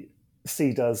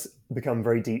sea does become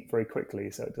very deep very quickly,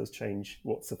 so it does change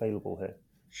what's available here.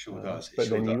 Sure does. It But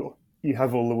sure then does. you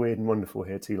have all the weird and wonderful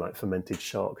here too, like fermented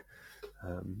shark,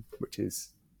 which is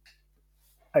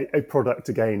a product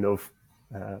again of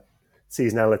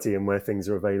seasonality and where things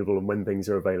are available and when things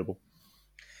are available.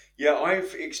 Yeah,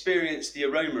 I've experienced the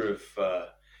aroma of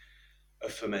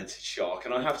fermented shark,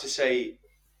 and I have to say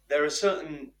there are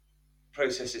certain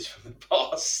processes from the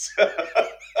past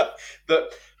that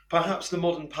perhaps the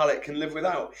modern palate can live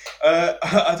without.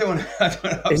 I don't want to. I don't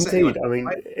want to upset anyone. Indeed, I mean,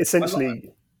 I love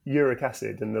essentially uric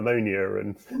acid and ammonia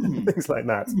and Mm, things like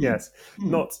that. mm, Yes,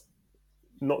 mm.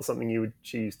 not something you would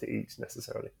choose to eat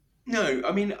necessarily. No,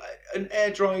 I mean an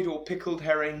air dried or pickled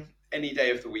herring any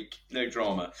day of the week, no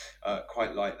drama.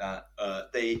 Quite like that.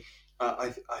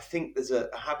 I think there's a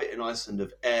habit in Iceland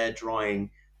of air drying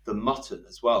the mutton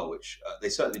as well, which they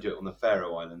certainly do it on the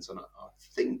Faroe Islands, and I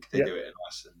think they Yeah, do it in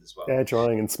Iceland as well. air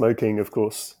drying and smoking, of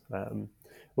course.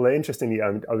 Well, interestingly,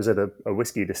 I was at a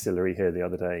whiskey distillery here the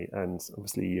other day, and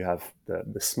obviously you have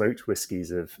the smoked whiskies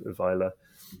of Islay,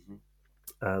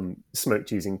 Mhm.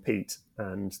 smoked using peat,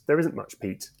 and there isn't much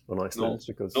peat on Not Iceland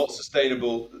because not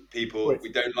sustainable, people. wait,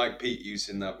 We don't like peat use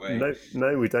in that way.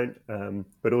 no, we don't.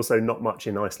 But also not much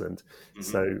in Iceland. Hmm.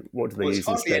 So what do they Well, there's use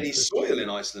hardly instead? any soil in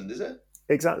Iceland, is it?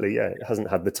 Exactly, yeah. It hasn't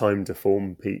had the time to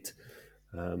form peat,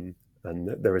 and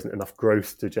there isn't enough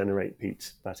growth to generate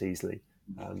peat that easily.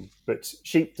 But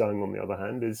sheep dung, on the other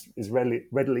hand, is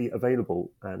readily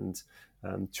available, and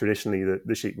traditionally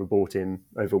the sheep were brought in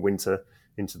over winter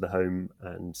into the home,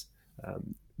 and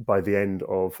by the end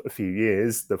of a few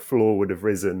years, the floor would have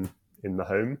risen in the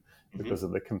home Hmm. because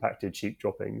of the compacted sheep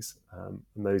droppings, and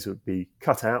those would be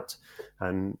cut out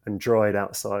and dried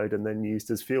outside and then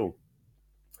used as fuel.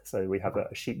 So we have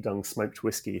a sheep dung smoked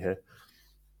whiskey here.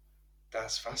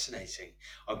 That's fascinating.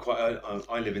 I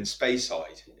live in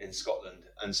Speyside in Scotland,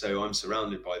 and so I'm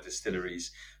surrounded by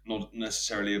distilleries, not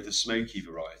necessarily of the smoky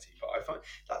variety, but I find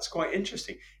that's quite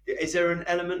interesting. Is there an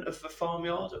element of the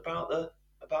farmyard about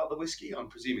the whiskey? I'm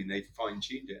presuming they fine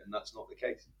tuned it, and that's not the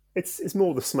case. It's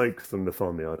more the smoke than the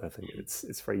farmyard. I think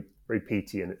it's very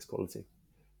peaty in its quality.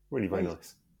 Really very Amazing,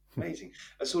 nice. amazing.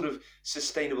 A sort of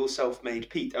sustainable self-made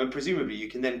peat, and presumably you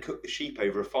can then cook the sheep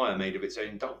over a fire made of its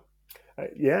own dung.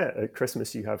 Yeah, at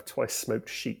Christmas you have twice smoked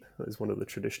sheep as one of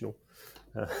the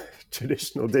uh,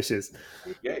 traditional dishes.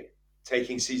 There you go.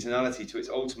 Taking seasonality to its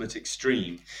ultimate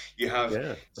extreme, you have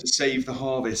Yeah, to save the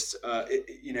harvest,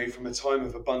 from a time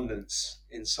of abundance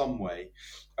in some way,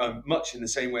 much in the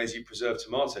same way as you preserve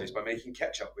tomatoes by making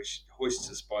ketchup, which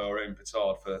hoists us by our own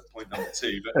petard for point number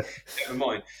two. But never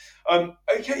mind.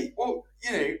 Okay, well,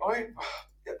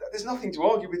 there's nothing to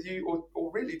argue with you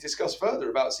or really discuss further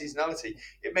about seasonality.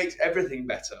 It makes everything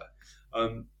better.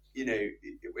 Um,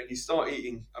 when you start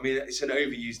eating, I mean, it's an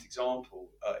overused example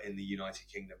in the United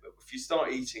Kingdom, but if you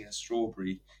start eating a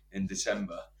strawberry in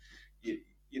December, you,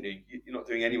 you're not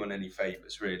doing anyone any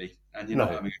favors really, and you're not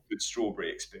no, having a good strawberry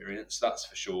experience, that's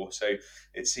for sure. So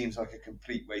it seems like a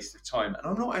complete waste of time, and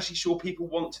I'm not actually sure people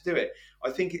want to do it. I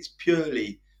think it's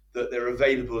purely that they're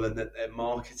available and that they're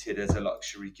marketed as a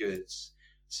luxury goods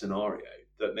scenario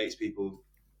that makes people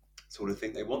sort of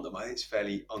think they want them. I think it's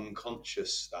fairly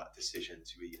unconscious, that decision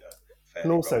to eat a and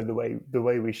fairly also rubbish. the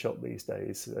way we shop these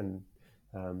days, and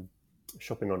um,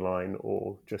 shopping online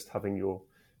or just having your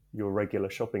regular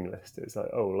shopping list. It's like,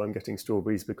 oh well, I'm getting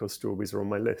strawberries because strawberries are on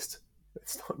my list.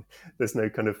 It's not. There's no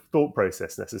kind of thought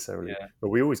process necessarily, Yeah, but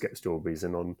we always get strawberries,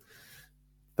 and on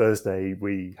Thursday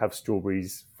we have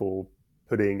strawberries for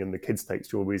pudding, and the kids take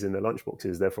strawberries in their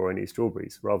lunchboxes. Therefore, I need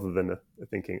strawberries, rather than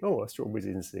thinking, oh, strawberries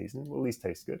in season. Well, these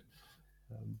taste good.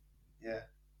 Um, yeah,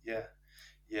 yeah,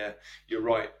 yeah. You're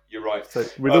right. You're right. so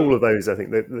with Um, all of those, I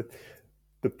think that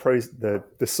the pros, the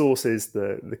sources,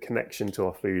 the connection to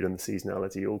our food, and the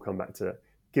seasonality all come back to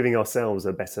giving ourselves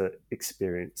a better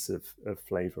experience of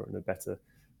flavour, and a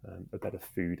better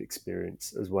food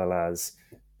experience, as well as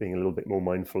being a little bit more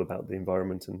mindful about the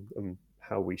environment and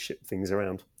how we ship things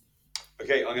around.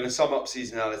 okay, I'm going to sum up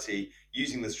seasonality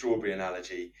using the strawberry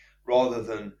analogy. Rather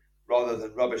than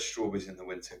rubbish strawberries in the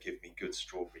winter, give me good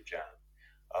strawberry jam.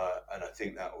 And I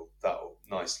think that will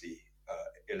nicely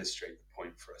illustrate the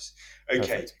point for us. Okay.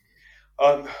 Perfect.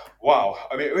 Um, wow.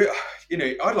 I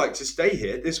mean, I'd like to stay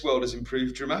here. This world has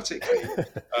improved dramatically.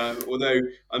 Although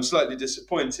I'm slightly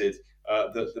disappointed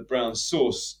that the brown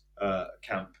sauce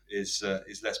camp is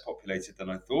less populated than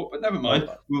I thought. But never mind.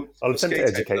 I'll We'll attempt to skate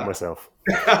educate over myself.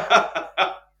 that.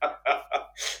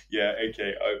 Yeah.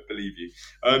 Okay. I believe you.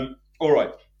 All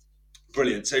right.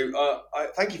 Brilliant. So, I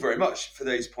thank you very much for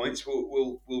those points.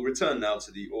 We'll return now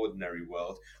to the ordinary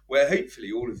world, where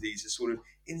hopefully all of these are sort of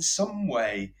in some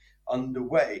way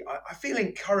underway. I feel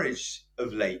encouraged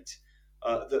of late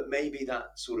that maybe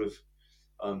that sort of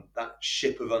that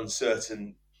ship of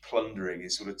uncertain plundering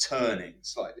is sort of turning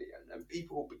slightly, and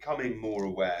people becoming more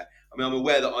aware. I mean, I'm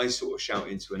aware that I sort of shout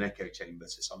into an echo chamber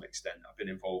to some extent. I've been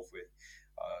involved with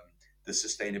the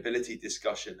sustainability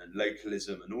discussion and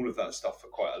localism and all of that stuff for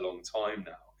quite a long time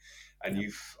now. And Yeah.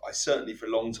 I certainly for a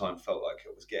long time felt like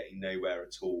it was getting nowhere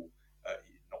at all.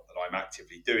 Not that I'm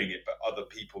actively doing it, but other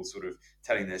people sort of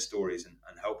telling their stories and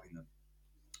helping them.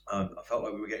 I felt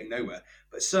like we were getting nowhere.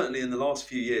 But certainly in the last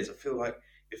few years, I feel like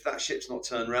if that ship's not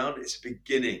turned around, it's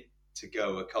beginning to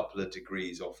go a couple of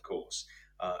degrees off course.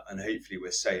 And hopefully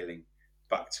we're sailing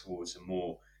back towards a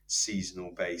more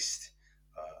seasonal based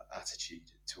attitude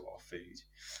to our food.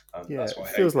 Yeah, That's it what I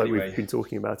hope feels like we've anyway. been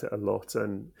talking about it a lot,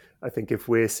 and I think if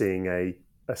we're seeing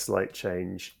a slight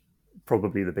change,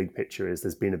 probably the big picture is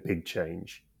there's been a big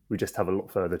change. We just have a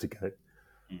lot further to go.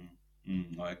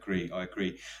 Mm, I agree. I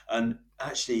agree. And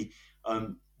actually,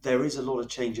 there is a lot of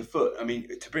change afoot. I mean,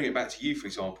 to bring it back to you, for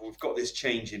example, we've got this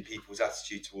change in people's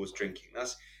attitude towards drinking.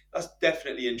 That's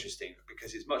definitely interesting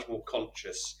because it's much more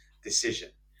conscious decision.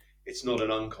 It's not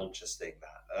an unconscious thing.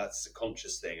 That's a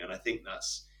conscious thing, and I think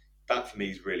that for me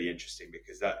is really interesting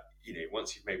because that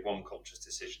once you've made one conscious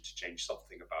decision to change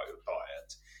something about your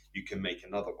diet, you can make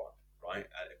another one, right?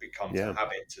 And it becomes a Yeah,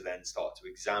 habit to then start to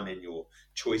examine your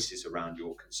choices around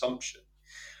your consumption.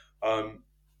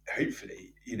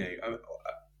 Hopefully,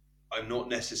 I'm not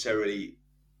necessarily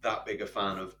that big a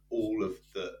fan of all of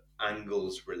the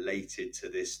angles related to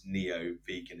this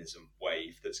neo-veganism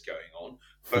wave that's going on.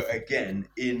 But again,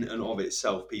 in and of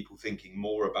itself, people thinking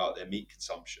more about their meat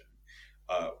consumption,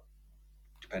 uh,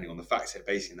 depending on the facts they're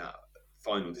basing that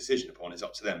final decision upon, is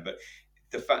up to them. But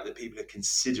the fact that people are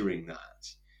considering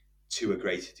that to a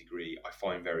greater degree, I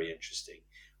find very interesting.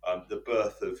 The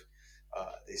birth of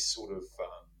this sort of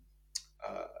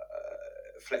uh,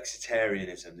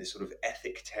 flexitarianism, this sort of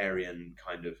ethictarian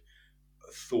kind of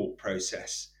thought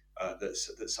process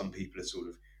that some people are sort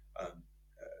of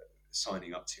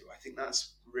signing up to. I think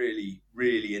that's really,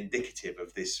 really indicative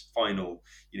of this final,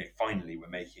 finally we're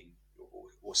making,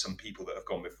 or some people that have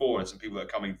gone before and some people that are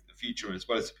coming in the future, as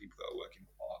well as the people that are working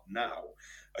hard now,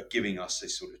 are giving us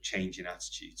this sort of change in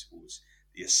attitude towards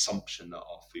the assumption that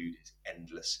our food is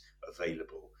endless,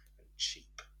 available, and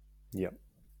cheap. Yeah,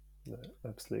 no,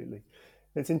 absolutely.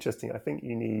 It's interesting. I think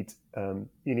you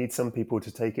need some people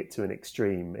to take it to an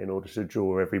extreme in order to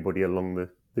draw everybody along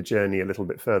the journey a little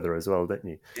bit further as well, don't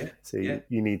you? Yeah. So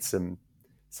you need some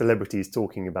celebrities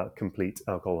talking about complete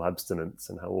alcohol abstinence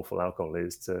and how awful alcohol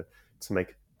is to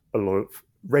make a lot of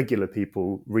regular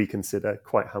people reconsider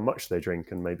quite how much they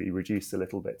drink and maybe reduce a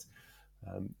little bit.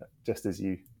 Just as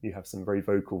you have some very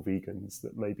vocal vegans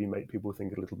that maybe make people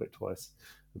think a little bit twice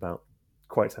about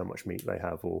quite how much meat they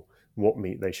have or what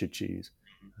meat they should choose.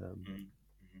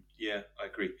 Yeah, I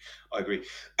agree.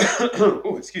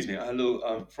 Oh, excuse me, I had a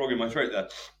little frog in my throat there.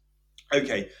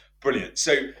 Okay, brilliant.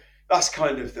 So that's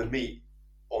kind of the meat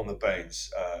on the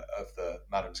bones of the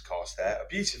Madam's Cast there.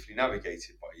 Beautifully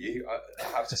navigated by you, I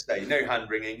have to say. No hand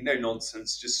wringing, no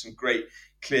nonsense, just some great,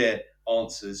 clear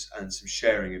answers and some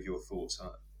sharing of your thoughts.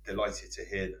 I'm delighted to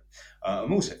hear them.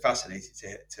 I'm also fascinated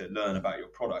to learn about your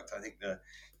product. I think the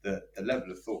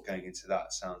level of thought going into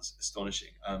that sounds astonishing,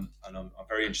 and I'm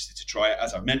very interested to try it.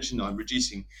 As I mentioned, I'm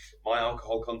reducing my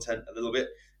alcohol content a little bit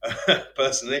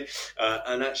personally,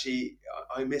 and actually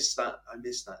I miss that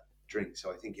drink.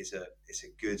 So I think it's a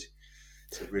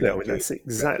really good. That's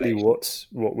exactly what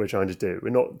we're trying to do. We're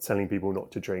not telling people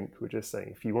not to drink. We're just saying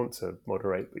if you want to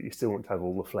moderate, but you still want to have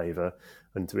all the flavour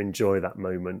and to enjoy that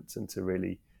moment and to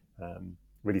really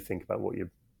think about what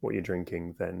you're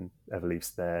drinking, then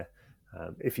Everleaf's there.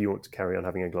 If you want to carry on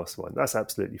having a glass of wine, that's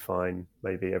absolutely fine.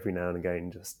 Maybe every now and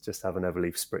again, just have an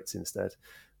Everleaf spritz instead.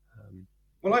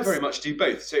 Well, I very much do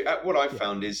both. So what I've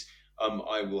found is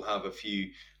I will have a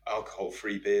few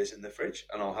alcohol-free beers in the fridge,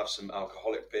 and I'll have some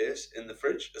alcoholic beers in the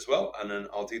fridge as well, and then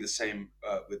I'll do the same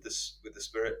with the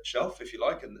spirit shelf, if you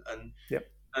like,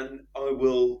 and I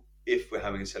will, if we're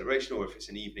having a celebration or if it's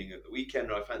an evening at the weekend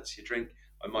and I fancy a drink,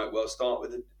 I might well start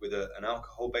with an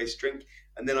alcohol-based drink,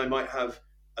 and then I might have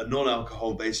a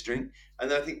non-alcohol-based drink,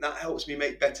 and I think that helps me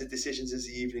make better decisions as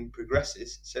the evening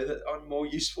progresses, so that I'm more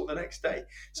useful the next day.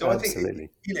 So absolutely.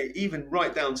 I think even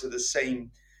right down to the same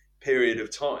period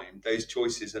of time, those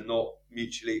choices are not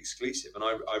mutually exclusive, and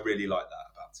I really like that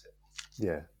about it.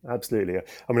 Yeah, absolutely.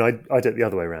 I mean, I do it the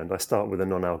other way around. I start with a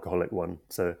non-alcoholic one,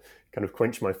 so kind of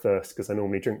quench my thirst, because I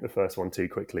normally drink the first one too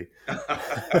quickly.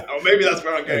 Or maybe that's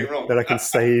where I'm going wrong. Then I can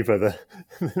savour the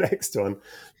next one.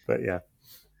 But yeah,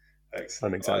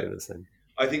 excellent. I'm exactly the same.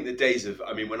 I think the days of,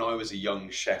 when I was a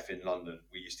young chef in London,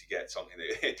 we used to get something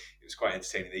that it was quite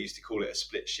entertaining. They used to call it a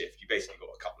split shift. You basically got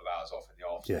a couple of hours off in the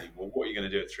afternoon. Yeah. Well, what are you going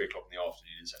to do at 3 o'clock in the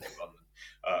afternoon in central London?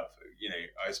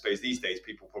 I suppose these days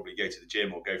people probably go to the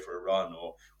gym or go for a run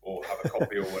or have a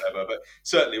coffee or whatever. But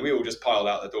certainly we all just piled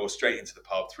out the door straight into the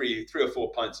pub, three or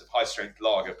four pints of high strength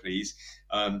lager, please,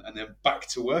 and then back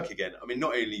to work again.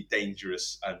 Not only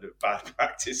dangerous and bad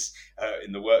practice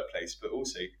in the workplace, but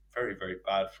also very, very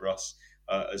bad for us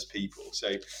as people. So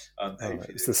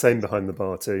it's the same behind the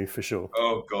bar too, for sure.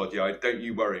 Oh God, yeah. Don't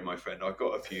you worry, my friend. I've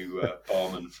got a few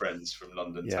barman friends from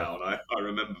London town. I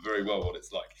remember very well what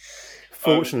it's like.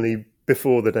 Fortunately,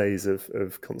 before the days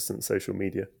of constant social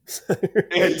media, so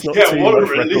it's not too what much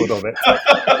a relief. record of it.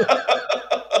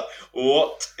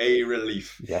 What a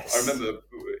relief! Yes, I remember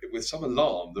with some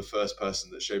alarm, the first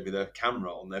person that showed me their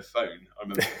camera on their phone. I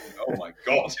remember thinking, "Oh my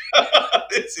God,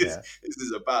 this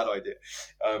is a bad idea."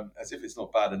 As if it's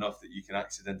not bad enough that you can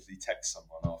accidentally text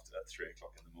someone after 3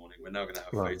 o'clock in the morning. We're now going to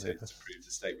have photos to prove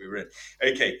the state we were in.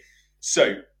 Okay,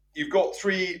 so you've got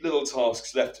 3 little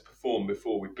tasks left to perform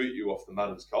before we boot you off the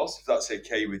Madam's Cast, if that's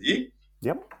okay with you.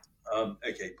 Yep.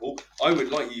 Okay, Paul. I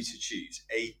would like you to choose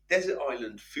a desert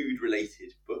island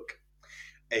food-related book,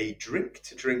 a drink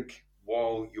to drink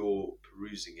while you're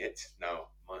perusing it. Now,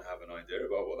 might have an idea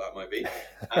about what that might be,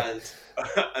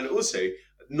 and also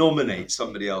nominate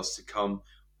somebody else to come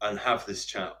and have this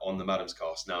chat on the Madam's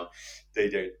Cast. Now, they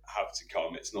don't have to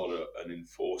come. It's not an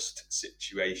enforced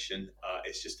situation.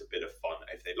 It's just a bit of fun.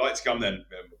 If they'd like to come, then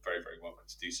they're very, very welcome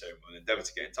to do so. We'll endeavour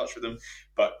to get in touch with them.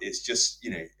 But it's just,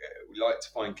 we like to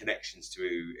find connections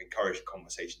to encourage the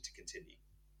conversation to continue.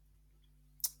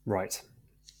 Right.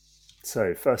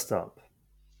 So, first up,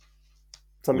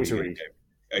 something to read.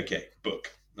 Okay,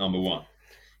 book number 1.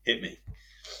 Hit me.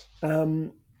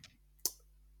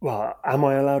 Well, am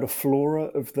I allowed a flora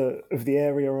of the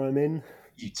area I'm in?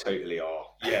 You totally are.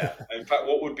 Yeah. In fact,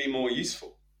 what would be more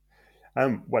useful?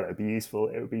 Well, it would be useful.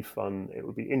 It would be fun. It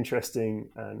would be interesting,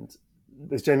 and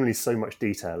there's generally so much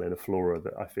detail in a flora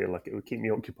that I feel like it would keep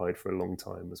me occupied for a long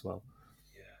time as well.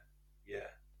 Yeah.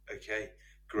 Okay.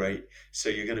 Great. So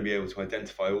you're going to be able to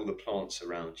identify all the plants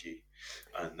around you,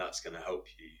 and that's going to help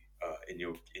you in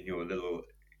your little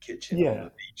kitchen on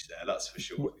the beach there. That's for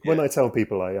sure. When I tell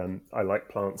people I like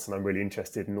plants and I'm really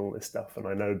interested in all this stuff and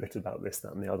I know a bit about this,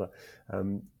 that, and the other,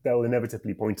 they'll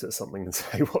inevitably point at something and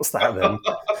say, "What's that then?"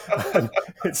 And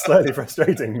it's slightly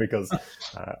frustrating because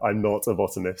I'm not a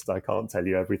botanist. I can't tell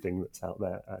you everything that's out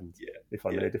there, and if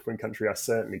I'm in a different country, I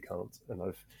certainly can't. And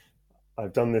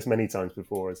I've done this many times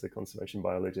before as a conservation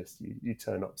biologist. You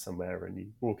turn up somewhere and you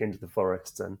walk into the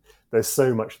forest and there's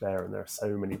so much there and there are so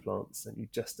many plants and you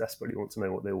just desperately want to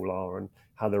know what they all are and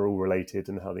how they're all related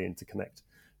and how they interconnect.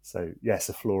 So yes,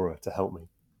 a flora to help me.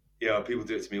 Yeah, people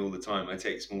do it to me all the time. I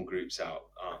take small groups out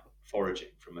foraging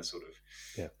from a sort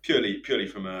of purely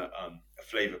from a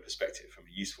flavour perspective, from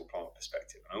a useful plant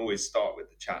perspective. And I always start with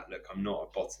the chat, look, I'm not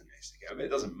a botanist. It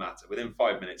doesn't matter. Within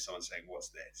 5 minutes, someone's saying, what's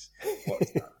this?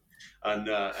 What's that? And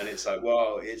it's like,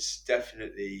 well, it's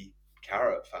definitely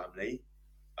carrot family.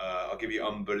 I'll give you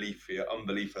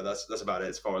unbeliever. That's about it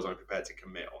as far as I'm prepared to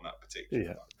commit on that particular.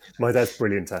 Yeah, my dad's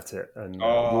brilliant at it, and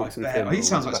he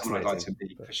sounds like someone I'd like to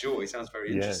meet for sure. He sounds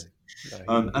very interesting.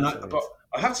 But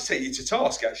I have to take you to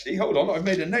task. Actually, hold on, I've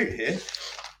made a note here.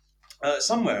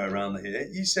 Somewhere around here,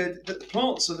 you said that the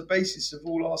plants are the basis of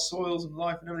all our soils and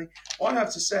life and everything. Well, I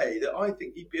have to say that I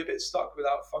think you'd be a bit stuck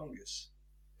without fungus.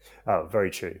 Oh,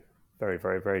 very true. Very,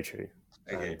 very, very true.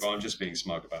 Okay, but I'm just being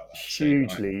smug about that.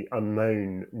 Hugely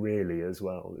unknown, really, as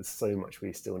well. There's so much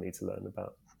we still need to learn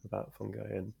about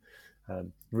fungi,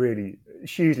 and really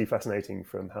hugely fascinating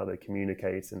from how they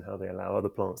communicate and how they allow other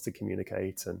plants to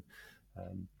communicate, and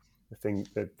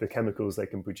the chemicals they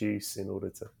can produce in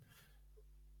order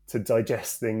to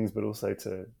digest things, but also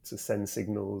to send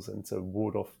signals and to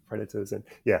ward off predators. And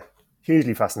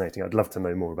hugely fascinating. I'd love to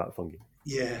know more about fungi.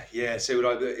 Yeah. So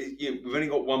we've only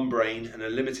got one brain and a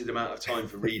limited amount of time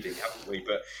for reading, haven't we?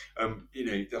 But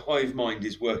the hive mind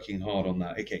is working hard on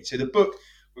that. Okay, so the book,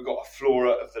 we've got a flora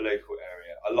of the local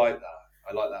area. I like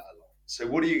that a lot. So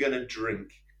what are you going to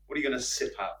drink? What are you going to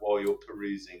sip at while you're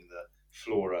perusing the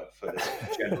flora for this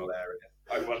general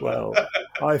area? Well,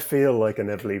 I feel like an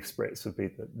Everleaf spritz would be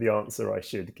the answer I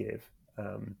should give.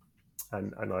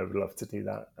 And I would love to do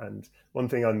that. And one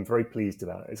thing I'm very pleased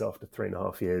about is after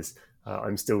 3.5 years,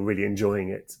 I'm still really enjoying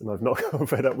it. And I've not got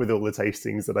fed up with all the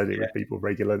tastings that I do with people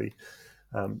regularly.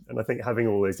 And I think having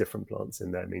all those different plants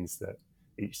in there means that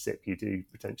each sip you do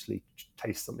potentially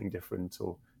taste something different,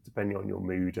 or depending on your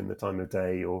mood and the time of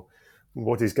day, or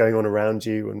what is going on around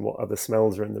you and what other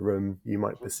smells are in the room, you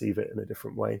might perceive it in a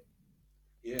different way.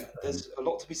 Yeah, there's a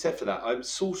lot to be said for that.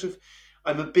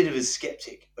 I'm a bit of a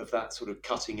skeptic of that sort of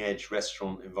cutting edge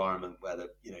restaurant environment where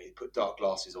you put dark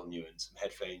glasses on you and some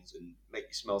headphones and make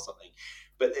you smell something.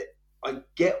 But I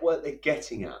get what they're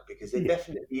getting at, because there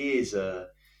definitely is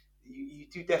you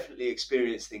do definitely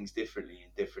experience things differently in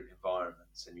different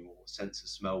environments, and your sense of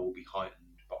smell will be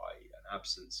heightened by an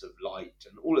absence of light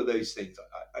and all of those things.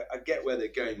 I get where they're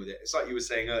going with it. It's like you were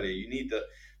saying earlier, you need the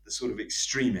sort of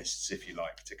extremists, if you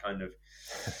like, to kind of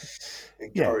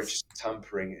encourage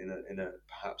tampering in a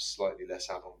perhaps slightly less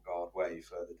avant-garde way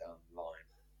further down the line.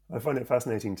 I find it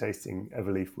fascinating tasting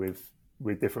Everleaf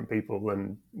with different people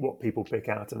and what people pick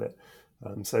out of it.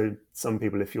 So some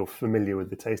people, if you're familiar with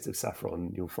the taste of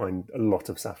saffron, you'll find a lot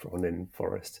of saffron in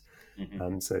forest.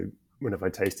 Mm-hmm. So whenever I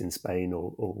taste in Spain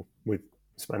or with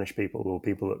Spanish people or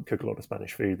people that cook a lot of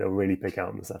Spanish food, they'll really pick out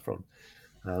on the saffron.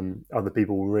 Other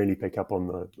people will really pick up on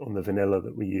the vanilla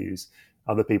that we use.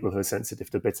 Other people who are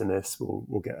sensitive to bitterness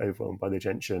will get overwhelmed by the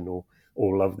gentian or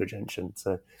love the gentian.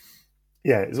 So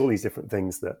it's all these different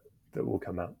things that will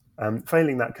come out.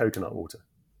 Failing that, coconut water.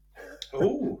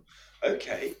 Oh,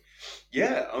 okay.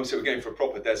 Yeah, so we're going for a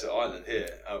proper desert island here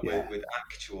with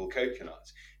actual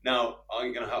coconuts. Now,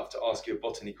 I'm going to have to ask you a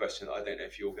botany question that I don't know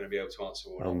if you're going to be able to answer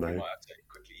or not. You might have to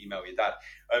quickly email your dad.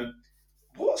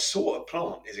 What sort of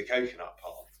plant is a coconut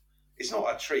palm? It's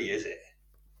not a tree, is it?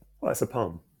 Well, it's a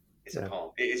palm. It's a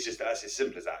palm. It's just that's as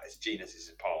simple as that. Its genus is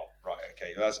a palm. Right.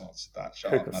 Okay. That's answered that.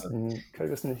 Shut up, madam.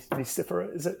 Cocos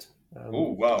nicifera, is it?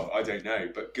 Oh well, I don't know,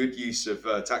 but good use of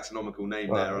taxonomical name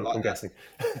there. I like I'm that. guessing.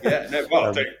 Yeah. No.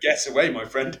 Well, don't guess away, my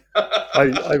friend.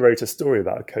 I wrote a story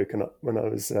about a coconut when I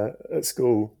was at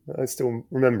school. I still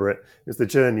remember it. It was the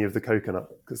journey of the coconut,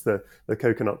 because the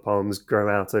coconut palms grow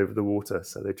out over the water,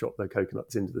 so they drop their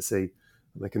coconuts into the sea,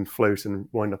 and they can float and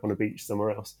wind up on a beach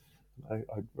somewhere else. I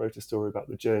wrote a story about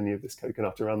the journey of this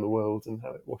coconut around the world and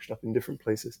how it washed up in different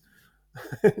places.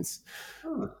 It's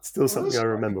still something I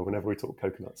remember whenever we talk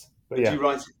coconuts. But yeah.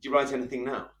 Do you write anything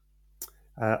now?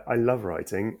 I love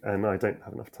writing, and I don't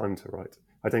have enough time to write.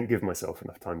 I don't give myself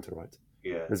enough time to write.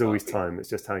 Yeah, there's always time. It's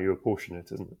just how you apportion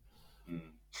it, isn't it?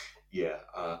 Yeah,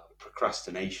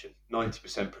 procrastination.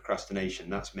 90% procrastination.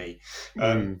 That's me.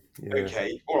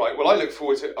 Okay, all right. Well, I look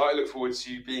forward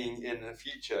to being in the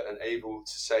future and able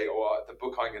to say, the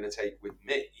book I'm going to take with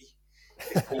me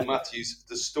is Paul Mathew's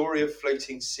 "The Story of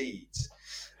Floating Seeds: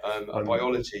 A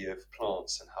Biology of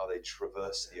Plants and How They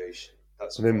Traverse the Ocean."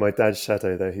 I'm in my dad's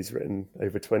shadow, though. He's written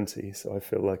over 20, so I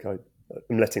feel like I'm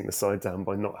letting the side down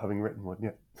by not having written one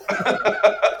yet.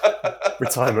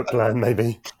 Retirement plan,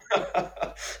 maybe.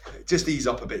 Just ease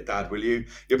up a bit, Dad, will you?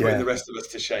 You're putting the rest of us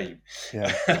to shame.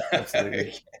 Yeah,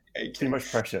 absolutely. Okay. Too much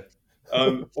pressure.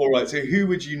 All right, so who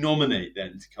would you nominate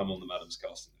then to come on the Madam's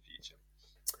Cast in the future?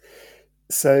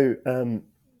 So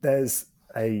there's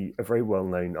a very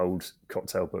well-known old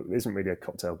cocktail book. It isn't really a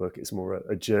cocktail book. It's more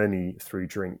a journey through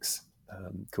drinks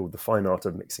called The Fine Art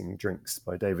of Mixing Drinks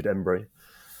by David Embry.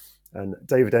 And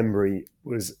David Embry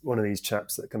was one of these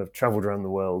chaps that kind of travelled around the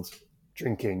world,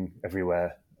 drinking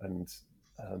everywhere and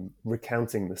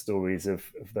recounting the stories of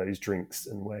those drinks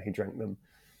and where he drank them,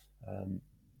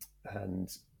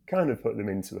 and kind of put them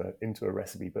into a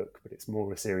recipe book. But it's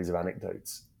more a series of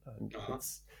anecdotes. And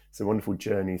it's a wonderful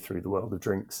journey through the world of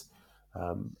drinks.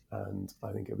 And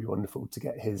I think it'd be wonderful to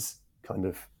get his kind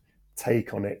of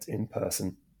take on it in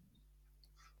person.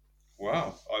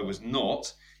 Wow, I was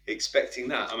not expecting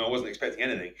that. I mean, I wasn't expecting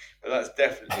anything, but that's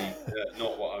definitely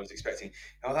not what I was expecting.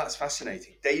 Oh, that's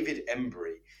fascinating. David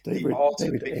Embry. David A.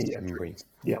 Embry.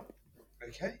 Yeah.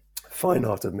 Okay. Fine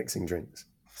Art of Mixing Drinks.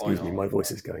 Excuse me, my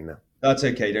voice is going now. That's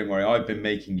okay, don't worry. I've been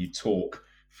making you talk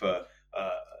for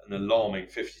an alarming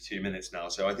 52 minutes now,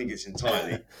 so I think it's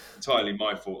entirely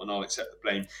my fault, and I'll accept the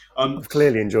blame. I've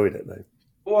clearly enjoyed it, though.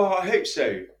 Well, I hope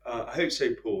so.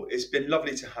 Paul. It's been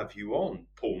lovely to have you on,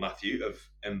 Paul Mathew of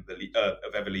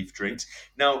Everleaf Drinks.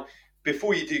 Now,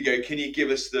 before you do go, can you give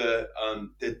us the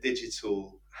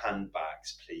digital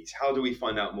handbags, please? How do we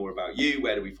find out more about you?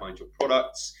 Where do we find your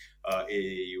products? Are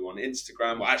you on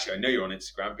Instagram? Well, actually, I know you're on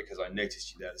Instagram because I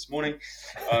noticed you there this morning.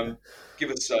 Give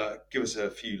us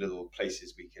a few little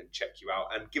places we can check you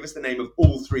out, and give us the name of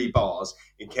all 3 bars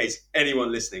in case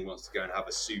anyone listening wants to go and have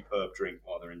a superb drink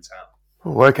while they're in town.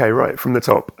 Oh, okay, right from the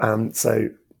top. So,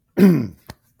 hang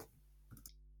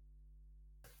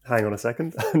on a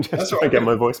second. I'm just trying to get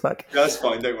my voice back. That's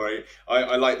fine. Don't worry.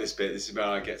 I like this bit. This is where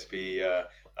I get to be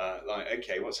like,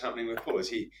 okay, what's happening with Paul? Is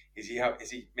he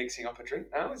mixing up a drink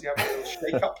now? Is he having a little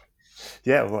shake up?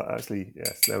 Yeah. Well, actually,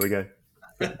 yes. There we go.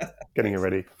 Getting it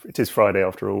ready. It is Friday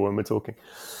after all when we're talking.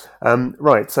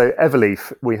 Right. So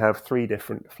Everleaf, we have 3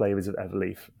 different flavours of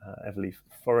Everleaf: Everleaf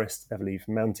Forest, Everleaf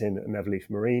Mountain, and Everleaf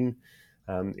Marine.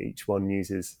 Each one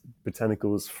uses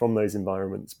botanicals from those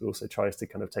environments, but also tries to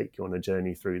kind of take you on a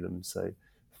journey through them. So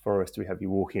forest, we have you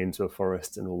walking into a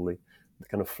forest and all the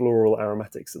kind of floral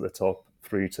aromatics at the top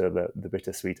through to the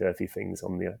bittersweet earthy things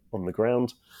on the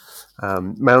ground.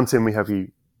 Mountain, we have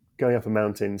you going up a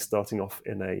mountain, starting off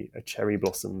in a cherry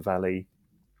blossom valley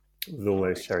with all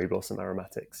those cherry blossom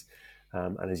aromatics.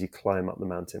 And as you climb up the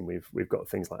mountain, we've got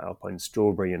things like alpine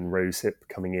strawberry and rosehip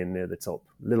coming in near the top.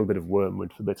 A little bit of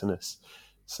wormwood for bitterness,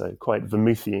 so quite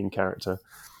vermouthy in character,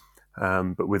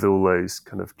 but with all those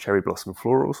kind of cherry blossom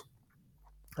florals.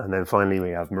 And then finally we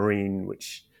have marine,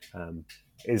 which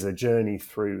is a journey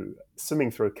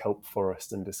swimming through a kelp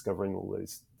forest and discovering all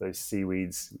those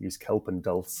seaweeds. We use kelp and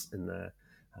dulse in there,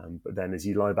 but then as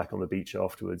you lie back on the beach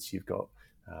afterwards, you've got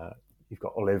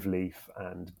olive leaf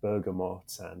and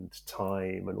bergamot and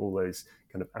thyme and all those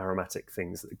kind of aromatic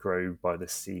things that grow by the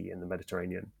sea in the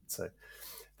Mediterranean. So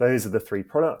those are the 3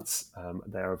 products.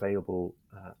 They're available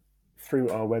through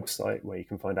our website, where you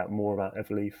can find out more about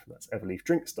Everleaf. That's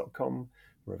everleafdrinks.com.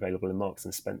 We're available in Marks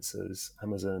and Spencer's,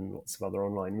 Amazon, lots of other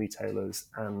online retailers,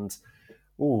 and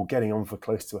getting on for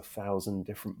close to 1,000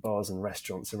 different bars and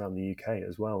restaurants around the UK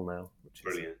as well now, which is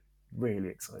brilliant. Really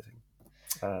exciting.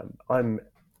 I'm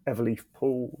Everleaf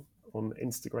Paul on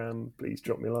Instagram. Please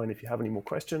drop me a line if you have any more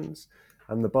questions.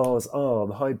 And the bars are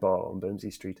the Hyde Bar on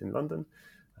Bermondsey Street in London,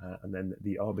 and then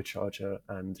the Arbitrager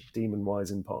and Demon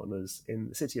Wise and Partners in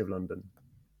the City of London.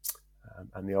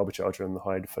 And the Arbitrager and the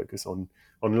Hyde focus on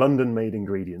London-made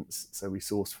ingredients. So we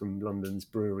source from London's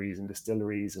breweries and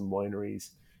distilleries and wineries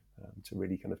to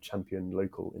really kind of champion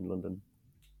local in London.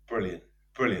 Brilliant.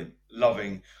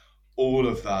 Loving all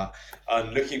of that.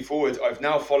 And looking forward, I've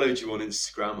now followed you on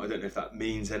Instagram. I don't know if that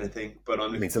means anything, but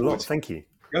I'm looking forward. It means a lot, thank you.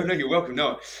 No, you're welcome.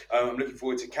 No, I'm looking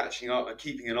forward to catching up and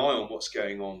keeping an eye on what's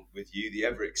going on with you. The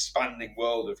ever-expanding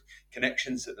world of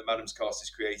connections that the Madam's Cast is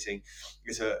creating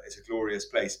is a glorious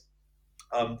place.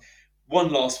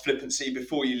 One last flippancy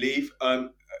before you leave,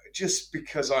 just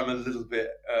because I'm a little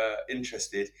bit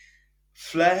interested.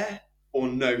 Flair or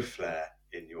no flair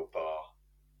in your bar?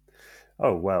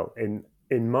 Oh, well,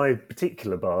 in my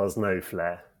particular bars, no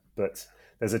flair. But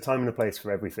there's a time and a place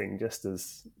for everything, just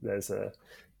as there's a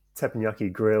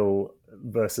teppanyaki grill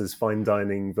versus fine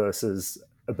dining versus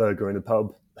a burger in a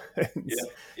pub.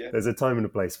 There's a time and a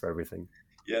place for everything.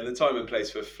 Yeah, the time and place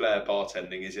for flair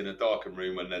bartending is in a darkened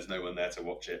room when there's no one there to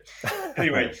watch it.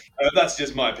 Anyway, that's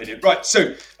just my opinion. Right,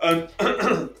 so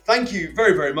thank you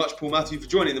very, very much, Paul Mathew, for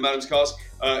joining the Madam's Cast.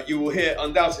 You will hear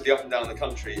undoubtedly up and down the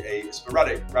country a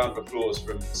sporadic round of applause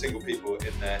from single people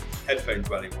in their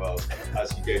headphone-dwelling world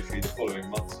as you go through the following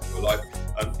months of your life.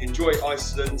 Enjoy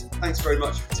Iceland. Thanks very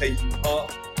much for taking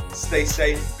part. Stay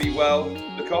safe, be well,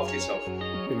 look after yourself.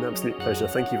 It's been an absolute pleasure.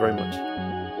 Thank you very much.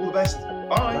 All the best.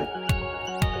 Bye.